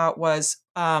thinking about was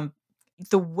the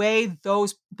way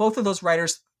both of those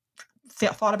writers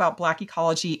thought about Black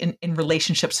ecology in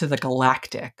relationships to the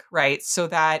galactic, right? So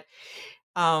that,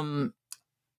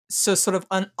 so sort of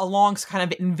along kind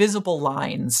of invisible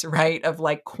lines, right, of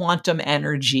like quantum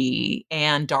energy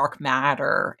and dark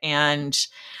matter and,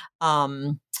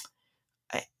 and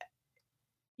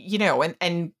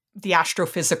the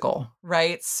astrophysical,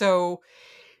 right? So,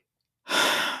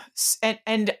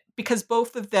 and because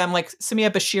both of them, like Samiya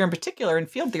Bashir in particular in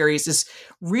Field Theories, is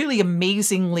really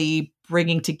amazingly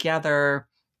bringing together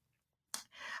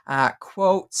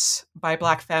quotes by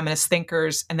Black feminist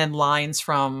thinkers and then lines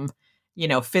from,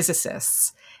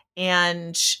 physicists.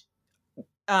 And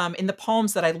in the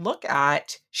poems that I look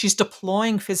at, she's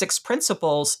deploying physics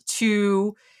principles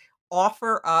to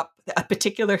offer up a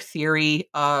particular theory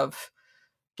of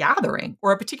gathering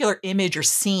or a particular image or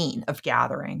scene of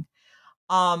gathering.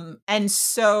 And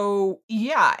so,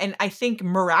 and I think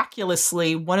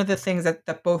miraculously, one of the things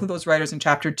that both of those writers in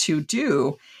chapter 2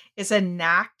 do is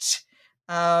enact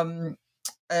or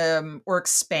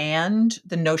expand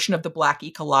the notion of the Black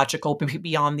ecological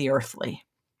beyond the earthly,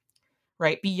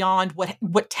 right? Beyond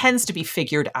what tends to be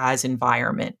figured as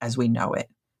environment as we know it,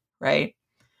 right?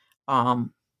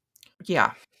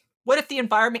 What if the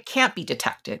environment can't be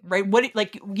detected, right?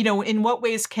 In what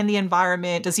ways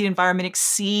does the environment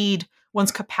exceed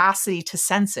one's capacity to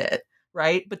sense it,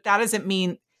 right? But that doesn't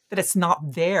mean that it's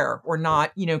not there or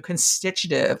not,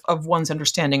 constitutive of one's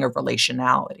understanding of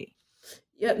relationality.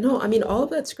 Yeah, no, I mean, all of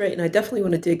that's great. And I definitely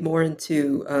want to dig more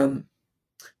into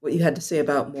what you had to say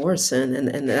about Morrison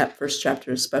and that first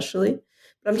chapter especially.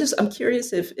 But I'm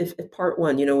curious if part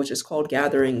one, which is called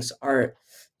Gatherings Art,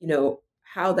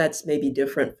 how that's maybe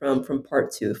different from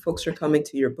part two. If folks are coming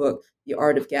to your book, The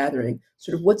Art of Gathering,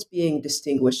 sort of what's being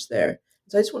distinguished there.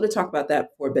 So I just want to talk about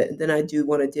that for a bit. And then I do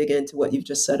want to dig into what you've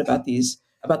just said about the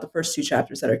first two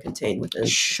chapters that are contained within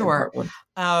part one.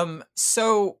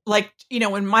 So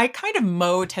when my kind of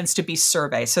mode tends to be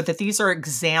survey, so that these are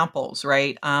examples,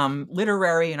 right?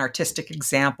 Literary and artistic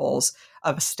examples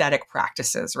of aesthetic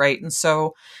practices, right? And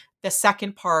so the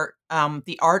second part,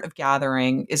 The Art of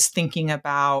Gathering, is thinking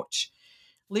about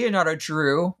Leonardo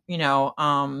Drew,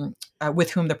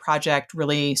 with whom the project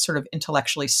really sort of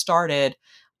intellectually started,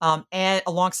 and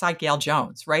alongside Gail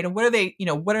Jones, right? And what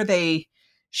do they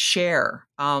share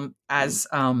as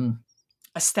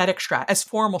aesthetic as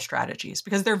formal strategies?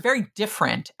 Because they're very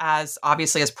different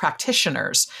obviously as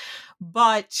practitioners,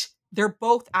 but they're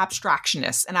both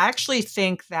abstractionists. And I actually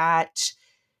think that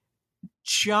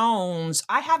Jones,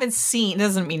 I haven't seen, it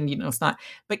doesn't mean, it's not,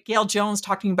 but Gail Jones,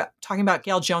 talking about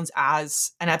Gail Jones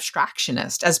as an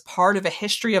abstractionist, as part of a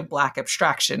history of Black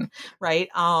abstraction, right?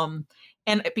 And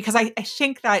because I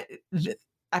think that the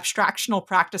abstractional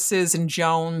practices in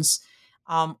Jones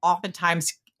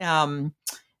oftentimes,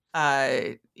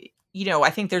 I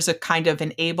think there's a kind of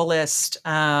an ableist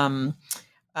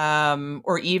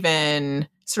or even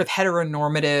sort of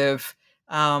heteronormative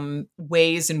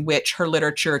ways in which her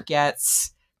literature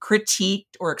gets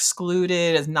critiqued or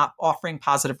excluded as not offering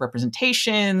positive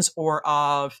representations, or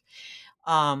of,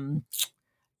 not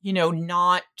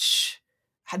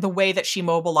the way that she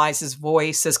mobilizes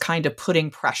voice as kind of putting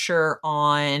pressure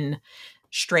on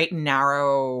straight and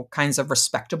narrow kinds of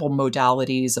respectable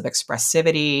modalities of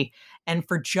expressivity. And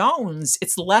for Jones,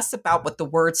 it's less about what the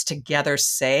words together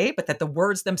say, but that the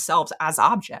words themselves as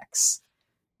objects,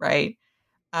 right?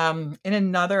 In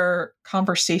another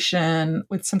conversation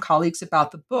with some colleagues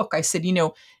about the book, I said,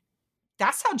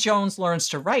 that's how Jones learns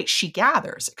to write. She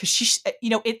gathers, because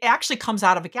it actually comes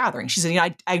out of a gathering. She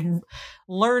said, I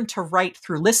learned to write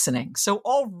through listening. So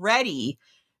already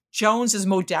Jones's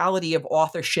modality of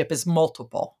authorship is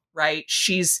multiple, right?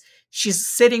 She's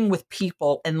sitting with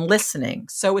people and listening.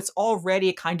 So it's already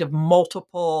a kind of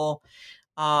multiple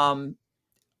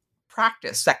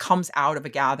practice that comes out of a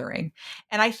gathering.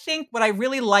 And I think what I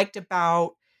really liked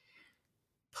about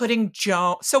putting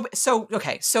Jones, so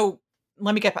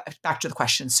let me get back to the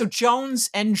question. So Jones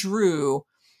and Drew,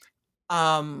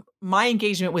 my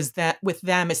engagement was that with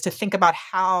them is to think about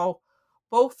how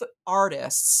both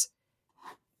artists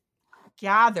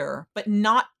gather, but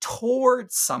not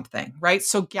towards something, right?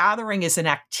 So gathering is an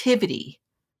activity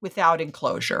without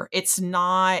enclosure. It's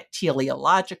not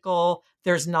teleological.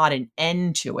 There's not an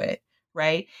end to it,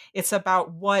 right? It's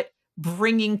about what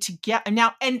bringing together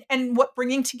now, and what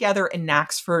bringing together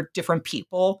enacts for different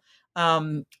people,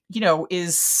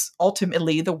 is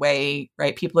ultimately the way,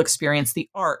 right, people experience the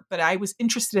art. But I was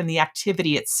interested in the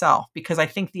activity itself, because I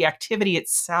think the activity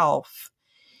itself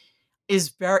is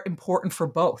very important for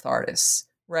both artists,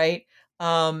 right?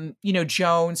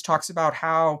 Jones talks about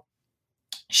how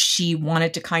she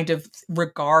wanted to kind of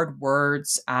regard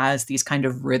words as these kind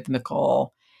of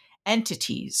rhythmical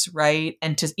entities, right?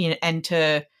 And to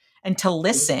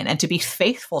listen and to be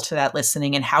faithful to that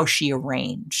listening and how she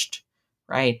arranged,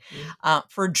 right?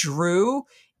 For Drew,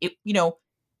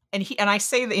 and I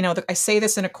say that, I say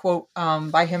this in a quote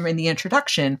by him in the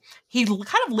introduction. He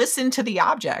kind of listened to the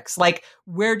objects, like,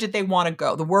 where did they want to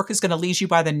go? The work is going to lead you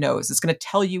by the nose. It's going to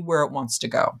tell you where it wants to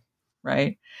go,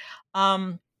 right?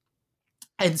 And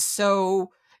so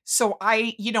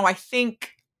I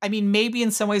think, maybe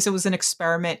in some ways it was an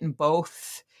experiment in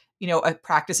both, a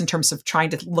practice in terms of trying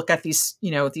to look at these,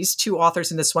 these two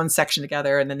authors in this one section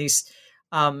together, and then these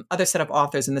other set of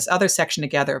authors in this other section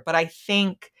together. But I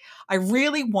think I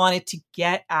really wanted to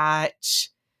get at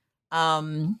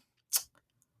that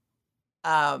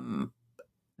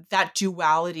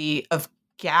duality of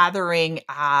gathering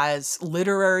as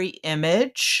literary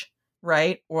image,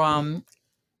 right? And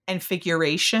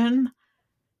figuration,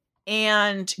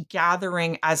 and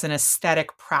gathering as an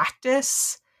aesthetic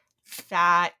practice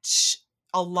that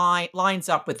lines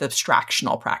up with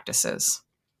abstractional practices.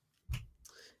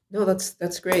 No,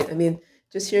 that's great.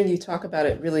 Just hearing you talk about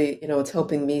it, really, it's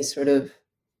helping me sort of,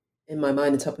 in my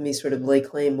mind, it's helping me sort of lay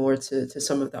claim more to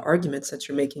some of the arguments that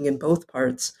you're making in both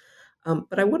parts.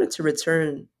 But I wanted to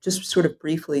return just sort of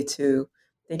briefly to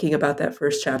thinking about that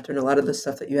first chapter and a lot of the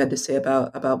stuff that you had to say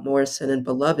about Morrison and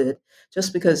Beloved,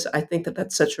 just because I think that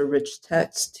that's such a rich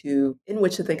text in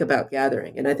which to think about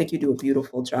gathering, and I think you do a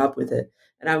beautiful job with it.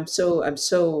 And I'm so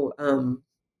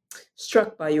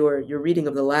struck by your reading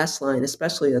of the last line,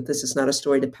 especially that this is not a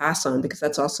story to pass on, because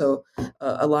that's also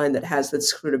a line that has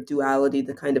this sort of duality,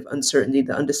 the kind of uncertainty,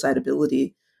 the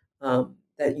undecidability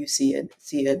that you see in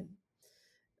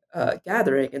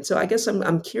gathering. And so I guess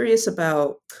I'm curious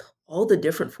about all the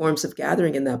different forms of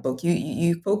gathering in that book.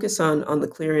 You focus on the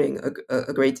clearing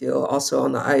a great deal, also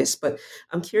on the ice, but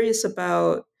I'm curious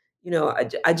about,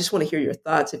 I just want to hear your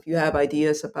thoughts, if you have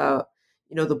ideas about,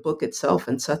 the book itself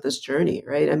and Setha's journey,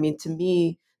 right? To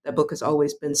me, that book has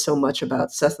always been so much about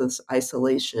Setha's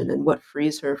isolation, and what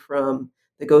frees her from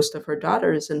the ghost of her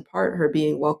daughter is in part her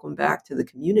being welcomed back to the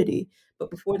community.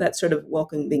 But before that sort of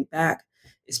welcoming back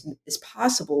is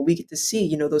possible, we get to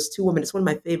see, those two women. It's one of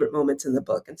my favorite moments in the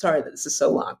book. And sorry that this is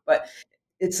so long, but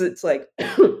it's like,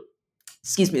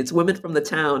 excuse me, it's women from the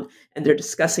town, and they're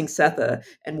discussing Setha,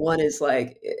 and one is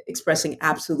like expressing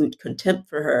absolute contempt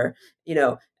for her,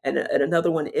 and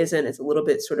another one isn't. It's a little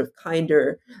bit sort of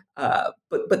kinder,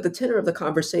 but the tenor of the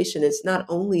conversation is not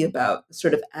only about the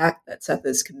sort of act that Setha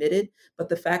has committed, but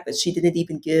the fact that she didn't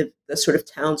even give the sort of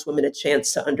townswomen a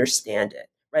chance to understand it,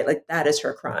 right? Like, that is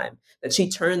her crime, that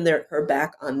she turned her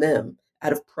back on them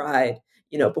out of pride,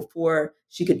 before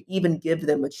she could even give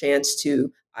them a chance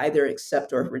to either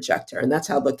accept or reject her. And that's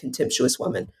how the contemptuous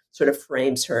woman sort of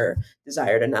frames her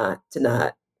desire to not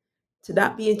to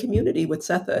not be in community with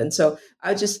Setha. And so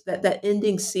I just that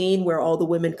ending scene where all the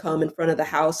women come in front of the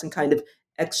house and kind of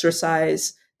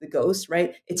exorcise the ghost,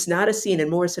 right? It's not a scene, and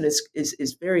Morrison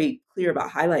is very clear about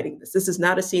highlighting this. This is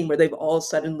not a scene where they've all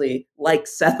suddenly like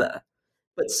Setha,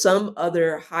 but some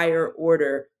other higher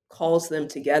order calls them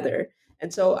together.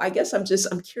 And so I guess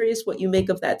I'm curious what you make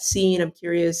of that scene. I'm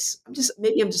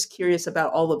just curious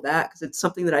about all of that because it's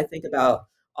something that I think about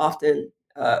often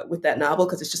with that novel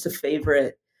because it's just a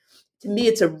favorite. To me,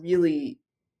 it's a really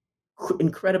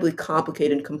incredibly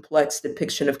complicated and complex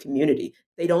depiction of community.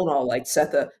 They don't all like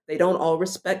Setha. They don't all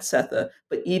respect Setha.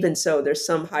 But even so, there's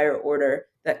some higher order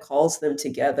that calls them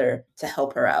together to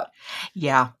help her out.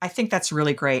 Yeah, I think that's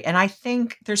really great. And I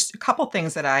think there's a couple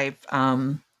things that I've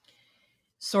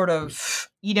sort of,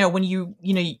 when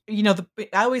I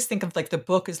always think of like the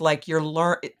book as like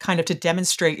you're kind of to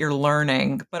demonstrate your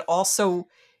learning, but also,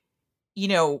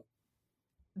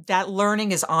 that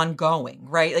learning is ongoing,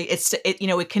 right? Like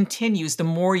it continues the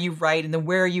more you write and the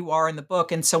where you are in the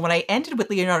book. And so when I ended with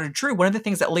Leonardo Drew, one of the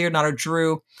things that Leonardo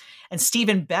Drew and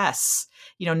Stephen Bess,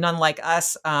 None Like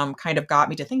Us, kind of got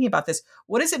me to thinking about this.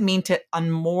 What does it mean to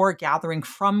more gathering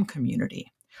from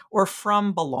community or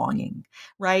from belonging,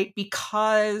 right?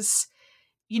 Because,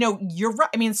 you're right.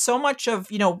 I mean, so much of,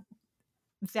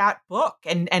 that book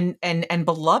and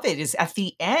Beloved is at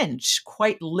the end,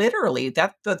 quite literally,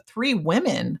 that the three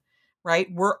women,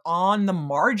 right, were on the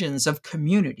margins of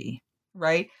community,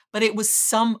 right? But it was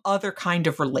some other kind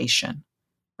of relation,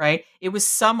 right? It was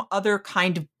some other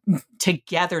kind of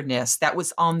togetherness that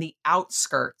was on the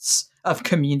outskirts of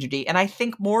community. And I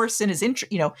think Morrison is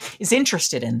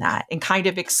interested in that and kind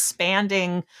of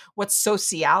expanding what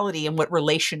sociality and what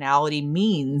relationality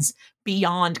means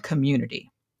beyond community.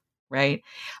 Right.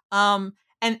 And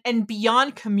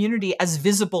beyond community as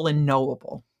visible and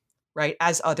knowable, right.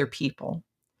 As other people.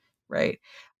 Right.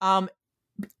 For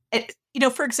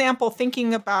example,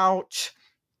 thinking about,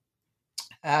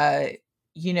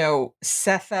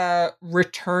 Setha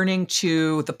returning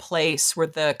to the place where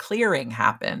the clearing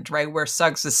happened, right, where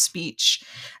Suggs's speech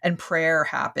and prayer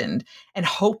happened, and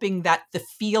hoping that the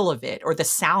feel of it or the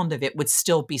sound of it would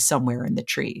still be somewhere in the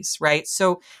trees, right?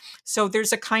 So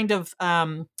there's a kind of,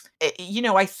 I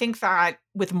think that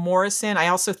with Morrison, I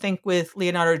also think with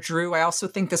Leonardo Drew, I also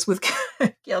think this with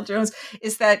Gail Jones,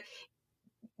 is that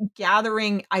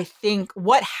gathering, I think,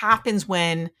 what happens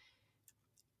when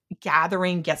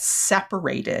gathering gets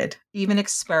separated, even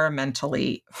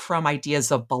experimentally, from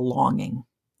ideas of belonging,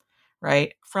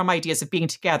 right? From ideas of being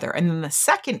together. And then the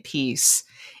second piece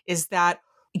is that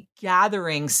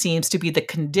gathering seems to be the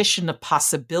condition of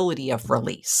possibility of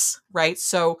release, right?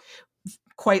 So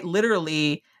quite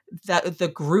literally, that the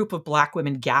group of Black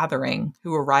women gathering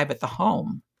who arrive at the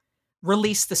home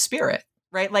release the spirit,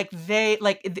 right?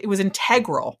 It was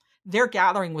integral. Their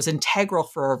gathering was integral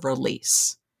for a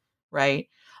release, right?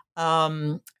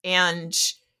 I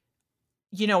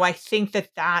think that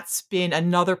that's been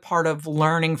another part of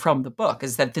learning from the book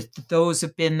is that those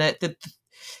have been that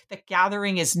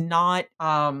gathering is not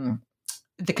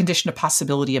the condition of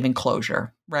possibility of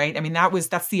enclosure, right? I mean,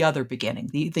 that's the other beginning,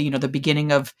 the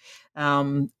beginning of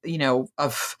that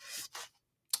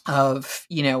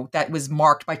was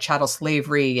marked by chattel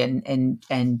slavery and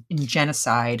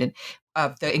genocide and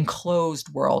of the enclosed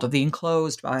world, of the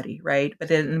enclosed body, right? But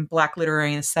then in Black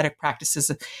literary and aesthetic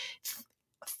practices,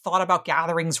 thought about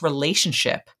gatherings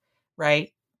relationship,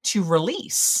 right, to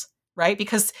release, right?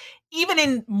 Because even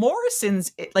in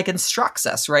Morrison's, it like instructs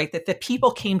us, right, that the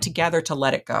people came together to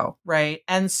let it go, right?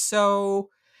 And so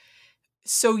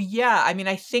yeah, I mean,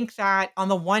 I think that on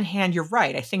the one hand, you're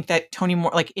right. I think that Toni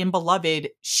Moore, like in Beloved,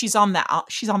 she's on the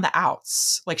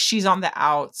outs, like she's on the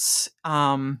outs.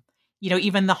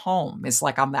 Even the home is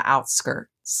like on the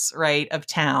outskirts, right, of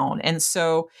town. And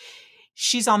so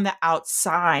she's on the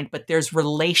outside, but there's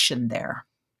relation there,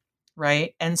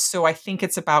 right? And so I think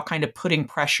it's about kind of putting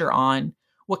pressure on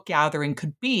what gathering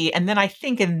could be. And then I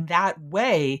think in that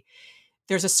way,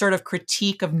 there's a sort of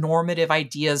critique of normative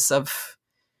ideas of,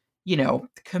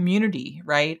 community,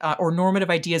 right? Or normative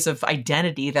ideas of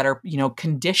identity that are,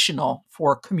 conditional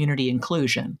for community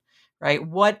inclusion, right?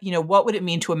 What would it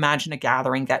mean to imagine a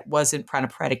gathering that wasn't kind of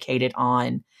predicated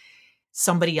on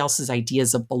somebody else's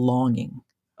ideas of belonging,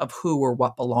 of who or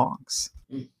what belongs?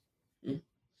 Mm-hmm.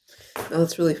 Oh,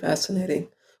 that's really fascinating.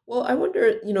 Well, I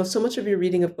wonder, so much of your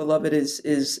reading of Beloved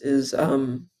is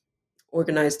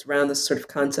organized around this sort of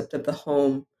concept of the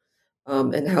home,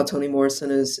 and how Toni Morrison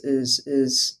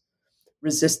is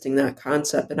resisting that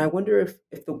concept. And I wonder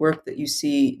if the work that you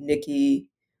see Nikki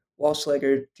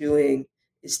Walschlager doing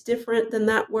is different than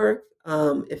that work,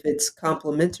 if it's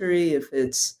complementary, if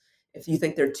it's if you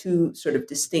think they're two sort of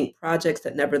distinct projects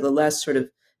that nevertheless sort of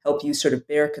help you sort of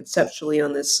bear conceptually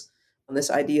on this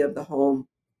idea of the home.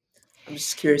 I'm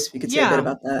just curious if you could say a bit Yeah.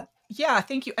 about that. Yeah,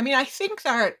 thank you. I mean, I think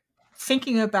that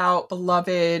thinking about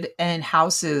Beloved and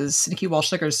Houses, Nikki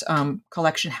Walsh-Schlegler's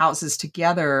collection Houses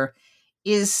together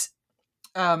is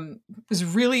was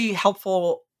really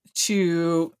helpful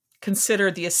to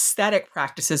consider the aesthetic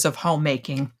practices of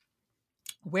homemaking,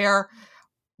 where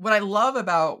what I love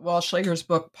about Walsh-Schlegler's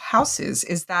book Houses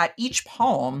is that each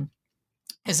poem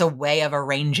is a way of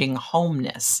arranging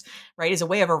homeness, right? Is a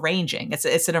way of arranging.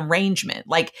 It's an arrangement.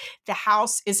 Like the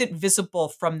house isn't visible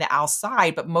from the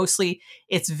outside, but mostly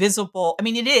it's visible. I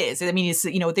mean, it is. I mean, it's,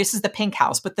 this is the pink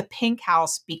house, but the pink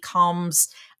house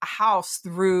becomes a house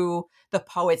through the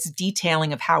poet's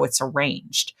detailing of how it's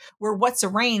arranged, where what's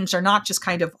arranged are not just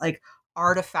kind of like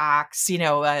artifacts,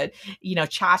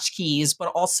 tchotchkes, but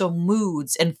also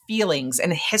moods and feelings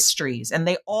and histories. And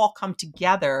they all come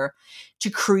together to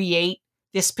create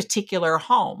this particular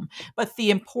home. But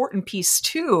the important piece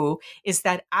too is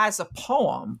that as a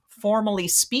poem, formally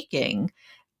speaking,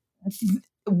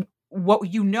 what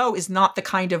is not the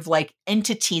kind of like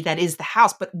entity that is the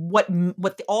house, but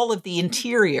all of the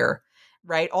interior,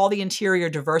 right? All the interior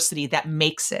diversity that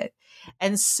makes it.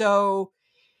 And so,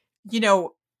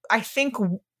 I think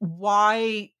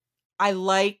why I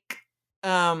like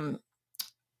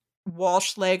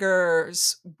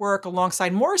Walsh-Schlegler's work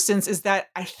alongside Morrison's is that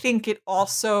I think it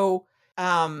also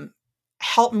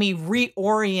helped me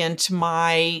reorient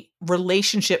my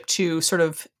relationship to sort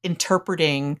of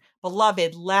interpreting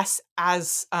Beloved less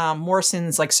as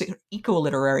Morrison's like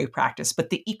eco-literary practice, but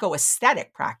the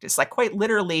eco-aesthetic practice, like quite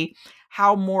literally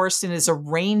how Morrison is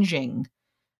arranging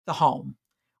the home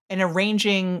and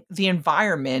arranging the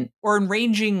environment or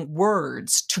arranging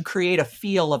words to create a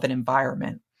feel of an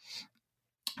environment.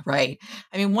 Right.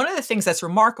 I mean, one of the things that's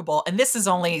remarkable, and this is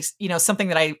only, something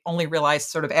that I only realized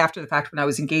sort of after the fact when I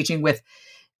was engaging with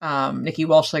Nikki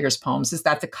Walsh-Schlegler's poems, is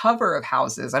that the cover of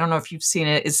Houses, I don't know if you've seen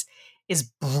it, is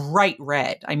bright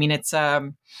red. I mean, it's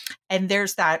and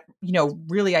there's that,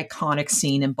 really iconic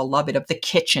scene in Beloved of the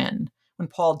kitchen. When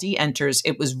Paul D enters,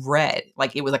 it was red,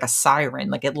 like it was like a siren,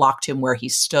 like it locked him where he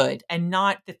stood. And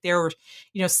not that they're,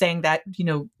 saying that,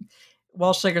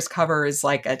 Walsh-Schlegler's cover is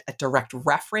like a direct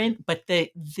referent, but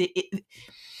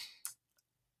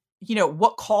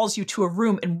what calls you to a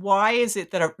room and why is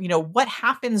it that, what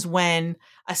happens when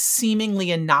a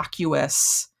seemingly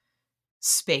innocuous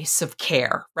space of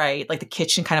care, right? Like the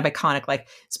kitchen, kind of iconic, like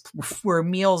where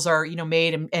meals are,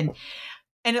 made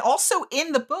and also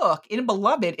in the book, in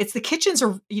Beloved, it's the kitchens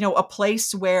are, a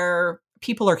place where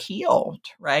people are healed,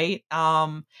 right?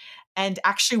 And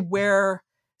actually where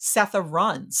Sethe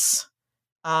runs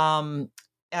after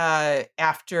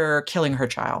killing her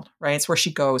child, right? It's where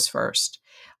she goes first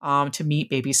to meet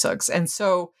baby Suggs. And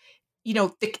so,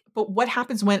 but what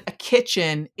happens when a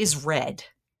kitchen is red,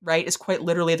 right? Is quite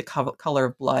literally the color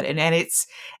of blood. And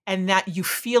that you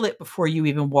feel it before you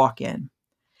even walk in,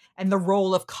 and the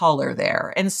role of color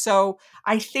there. And so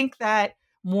I think that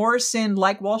Morrison,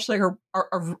 like Walsh-Schlegler,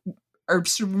 are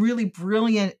sort of really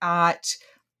brilliant at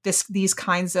these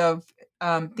kinds of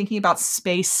thinking about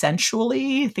space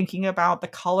sensually, thinking about the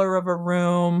color of a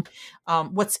room,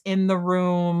 what's in the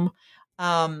room,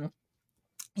 and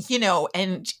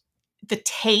the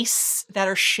tastes that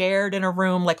are shared in a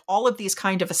room, like all of these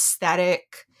kind of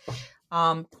aesthetic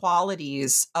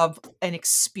qualities of an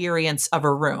experience of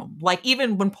a room. Like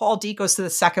even when Paul D goes to the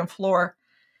second floor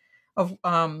of,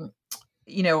 of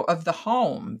the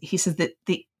home, he says that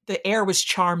the air was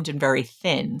charmed and very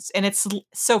thin. And it's,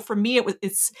 so for me,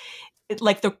 it's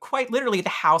like quite literally the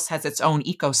house has its own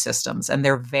ecosystems and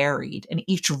they're varied and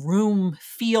each room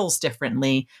feels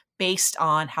differently based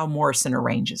on how Morrison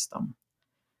arranges them.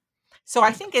 So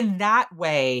I think in that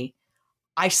way,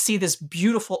 I see this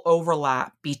beautiful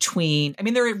overlap between, I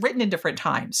mean, they're written in different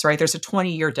times, right? There's a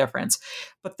 20-year difference,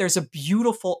 but there's a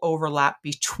beautiful overlap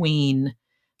between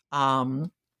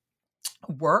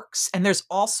works. And there's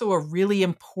also a really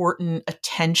important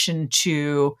attention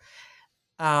to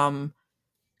the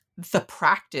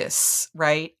practice,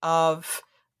 right, of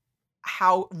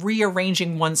how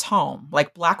rearranging one's home,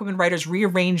 like Black women writers'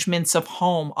 rearrangements of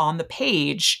home on the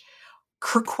page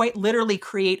quite literally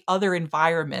create other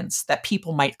environments that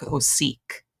people might go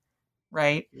seek,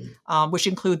 right? Which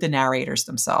include the narrators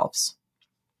themselves.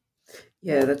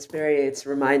 Yeah, it's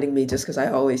reminding me, just because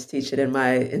I always teach it in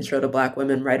my Intro to Black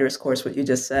Women Writers course, what you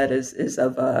just said is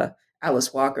of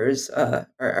Alice Walker's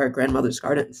our grandmother's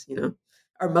gardens,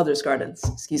 our mother's gardens,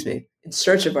 excuse me, In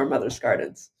Search of Our Mother's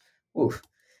Gardens. Oof.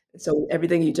 And so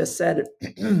everything you just said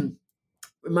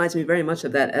reminds me very much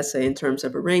of that essay in terms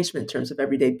of arrangement, in terms of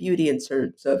everyday beauty, in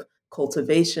terms of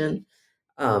cultivation.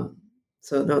 Um,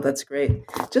 so no, that's great.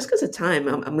 Just because of time,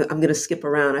 I'm going to skip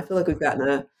around. I feel like I've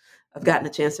gotten a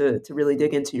chance to really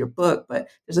dig into your book, but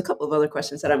there's a couple of other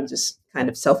questions that I'm just kind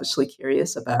of selfishly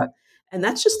curious about, and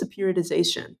that's just the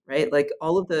periodization, right? Like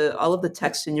all of the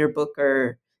texts in your book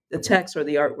are the texts or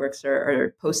the artworks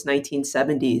are post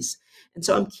 1970s, and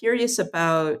so I'm curious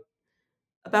about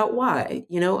why,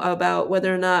 about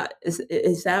whether or not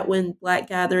is that when Black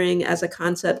gathering as a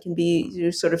concept can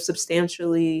be sort of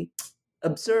substantially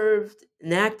observed,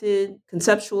 enacted,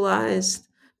 conceptualized,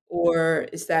 or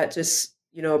is that just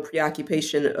a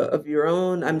preoccupation of your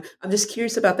own? I'm just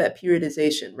curious about that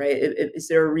periodization, right? Is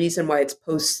there a reason why it's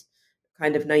post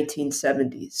kind of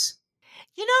 1970s?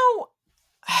 You know,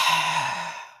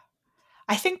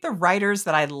 I think the writers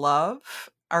that I love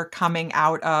are coming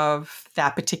out of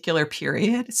that particular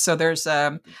period. So there's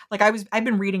like I've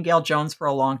been reading Gail Jones for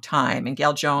a long time, and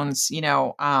Gail Jones,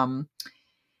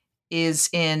 is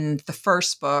in the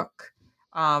first book.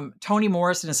 Toni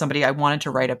Morrison is somebody I wanted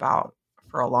to write about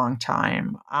for a long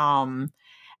time.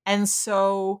 And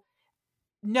so,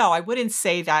 no, I wouldn't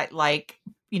say that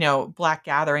Black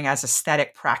gathering as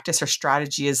aesthetic practice or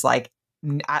strategy is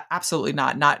absolutely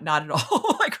not at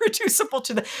all like reducible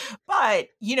to but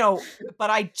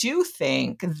I do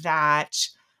think that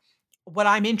what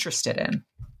I'm interested in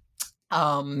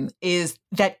is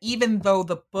that even though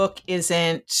the book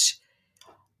isn't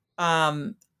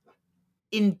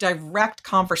in direct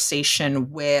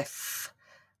conversation with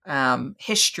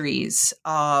histories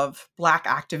of Black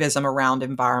activism around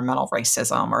environmental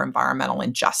racism or environmental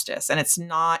injustice. And it's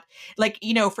not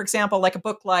for example, like a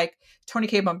book like Toni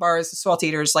Cade Bambara's The Salt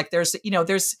Eaters,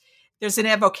 there's an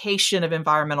evocation of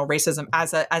environmental racism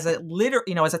as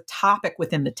a topic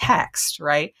within the text,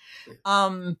 right?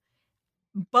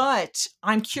 But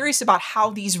I'm curious about how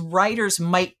these writers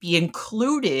might be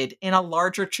included in a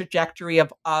larger trajectory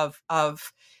of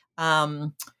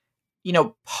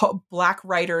Black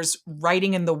writers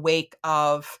writing in the wake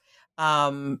of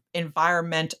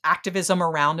environment activism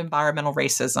around environmental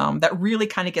racism that really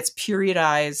kind of gets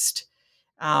periodized,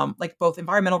 like both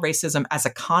environmental racism as a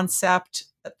concept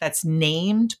that's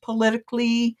named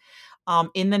politically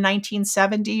in the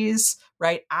 1970s,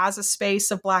 right, as a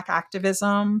space of Black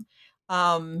activism.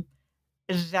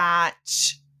 That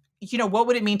what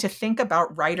would it mean to think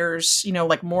about writers,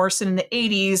 like Morrison in the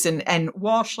 80s and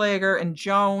Walschlager and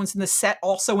Jones in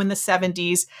also in the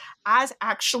 70s as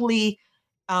actually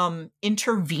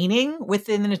intervening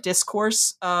within a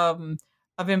discourse of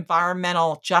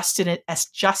environmental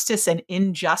justice and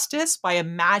injustice by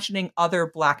imagining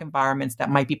other Black environments that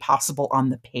might be possible on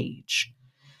the page,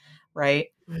 right?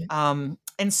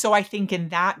 And so I think in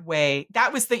that way,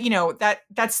 that was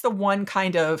that's the one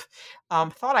kind of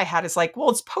thought I had is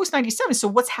well, it's post 1970. So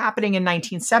what's happening in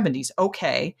 1970s?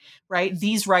 Okay, right.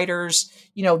 These writers,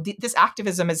 this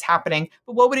activism is happening,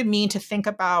 but what would it mean to think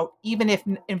about, even if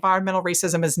environmental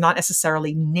racism is not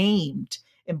necessarily named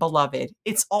in Beloved,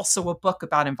 it's also a book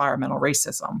about environmental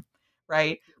racism,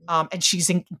 right? And she's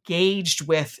engaged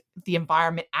with the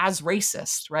environment as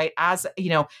racist, right? As,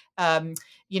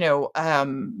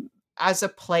 as a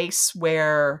place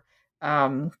where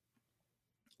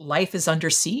life is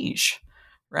under siege,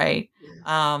 right?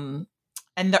 And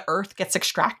the earth gets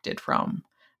extracted from,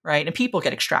 right? And people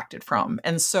get extracted from.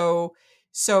 And so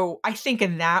I think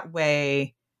in that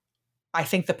way, I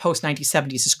think the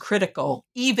post-1970s is critical,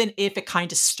 even if it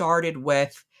kind of started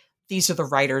with, these are the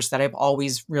writers that I've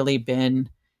always really been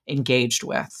engaged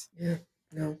with. Yeah,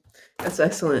 no, that's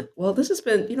excellent. Well, this has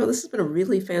been a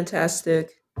really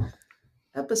fantastic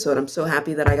episode. I'm so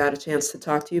happy that I got a chance to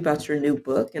talk to you about your new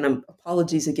book, and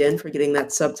apologies again for getting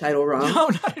that subtitle wrong. No,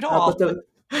 not at all. But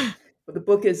the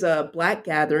book is Black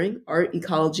Gathering, Art,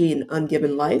 Ecology, and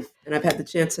Ungiven Life, and I've had the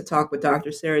chance to talk with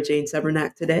Dr. Sarah Jane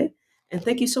Severnak today, and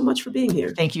thank you so much for being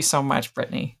here. Thank you so much,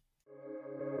 Brittany.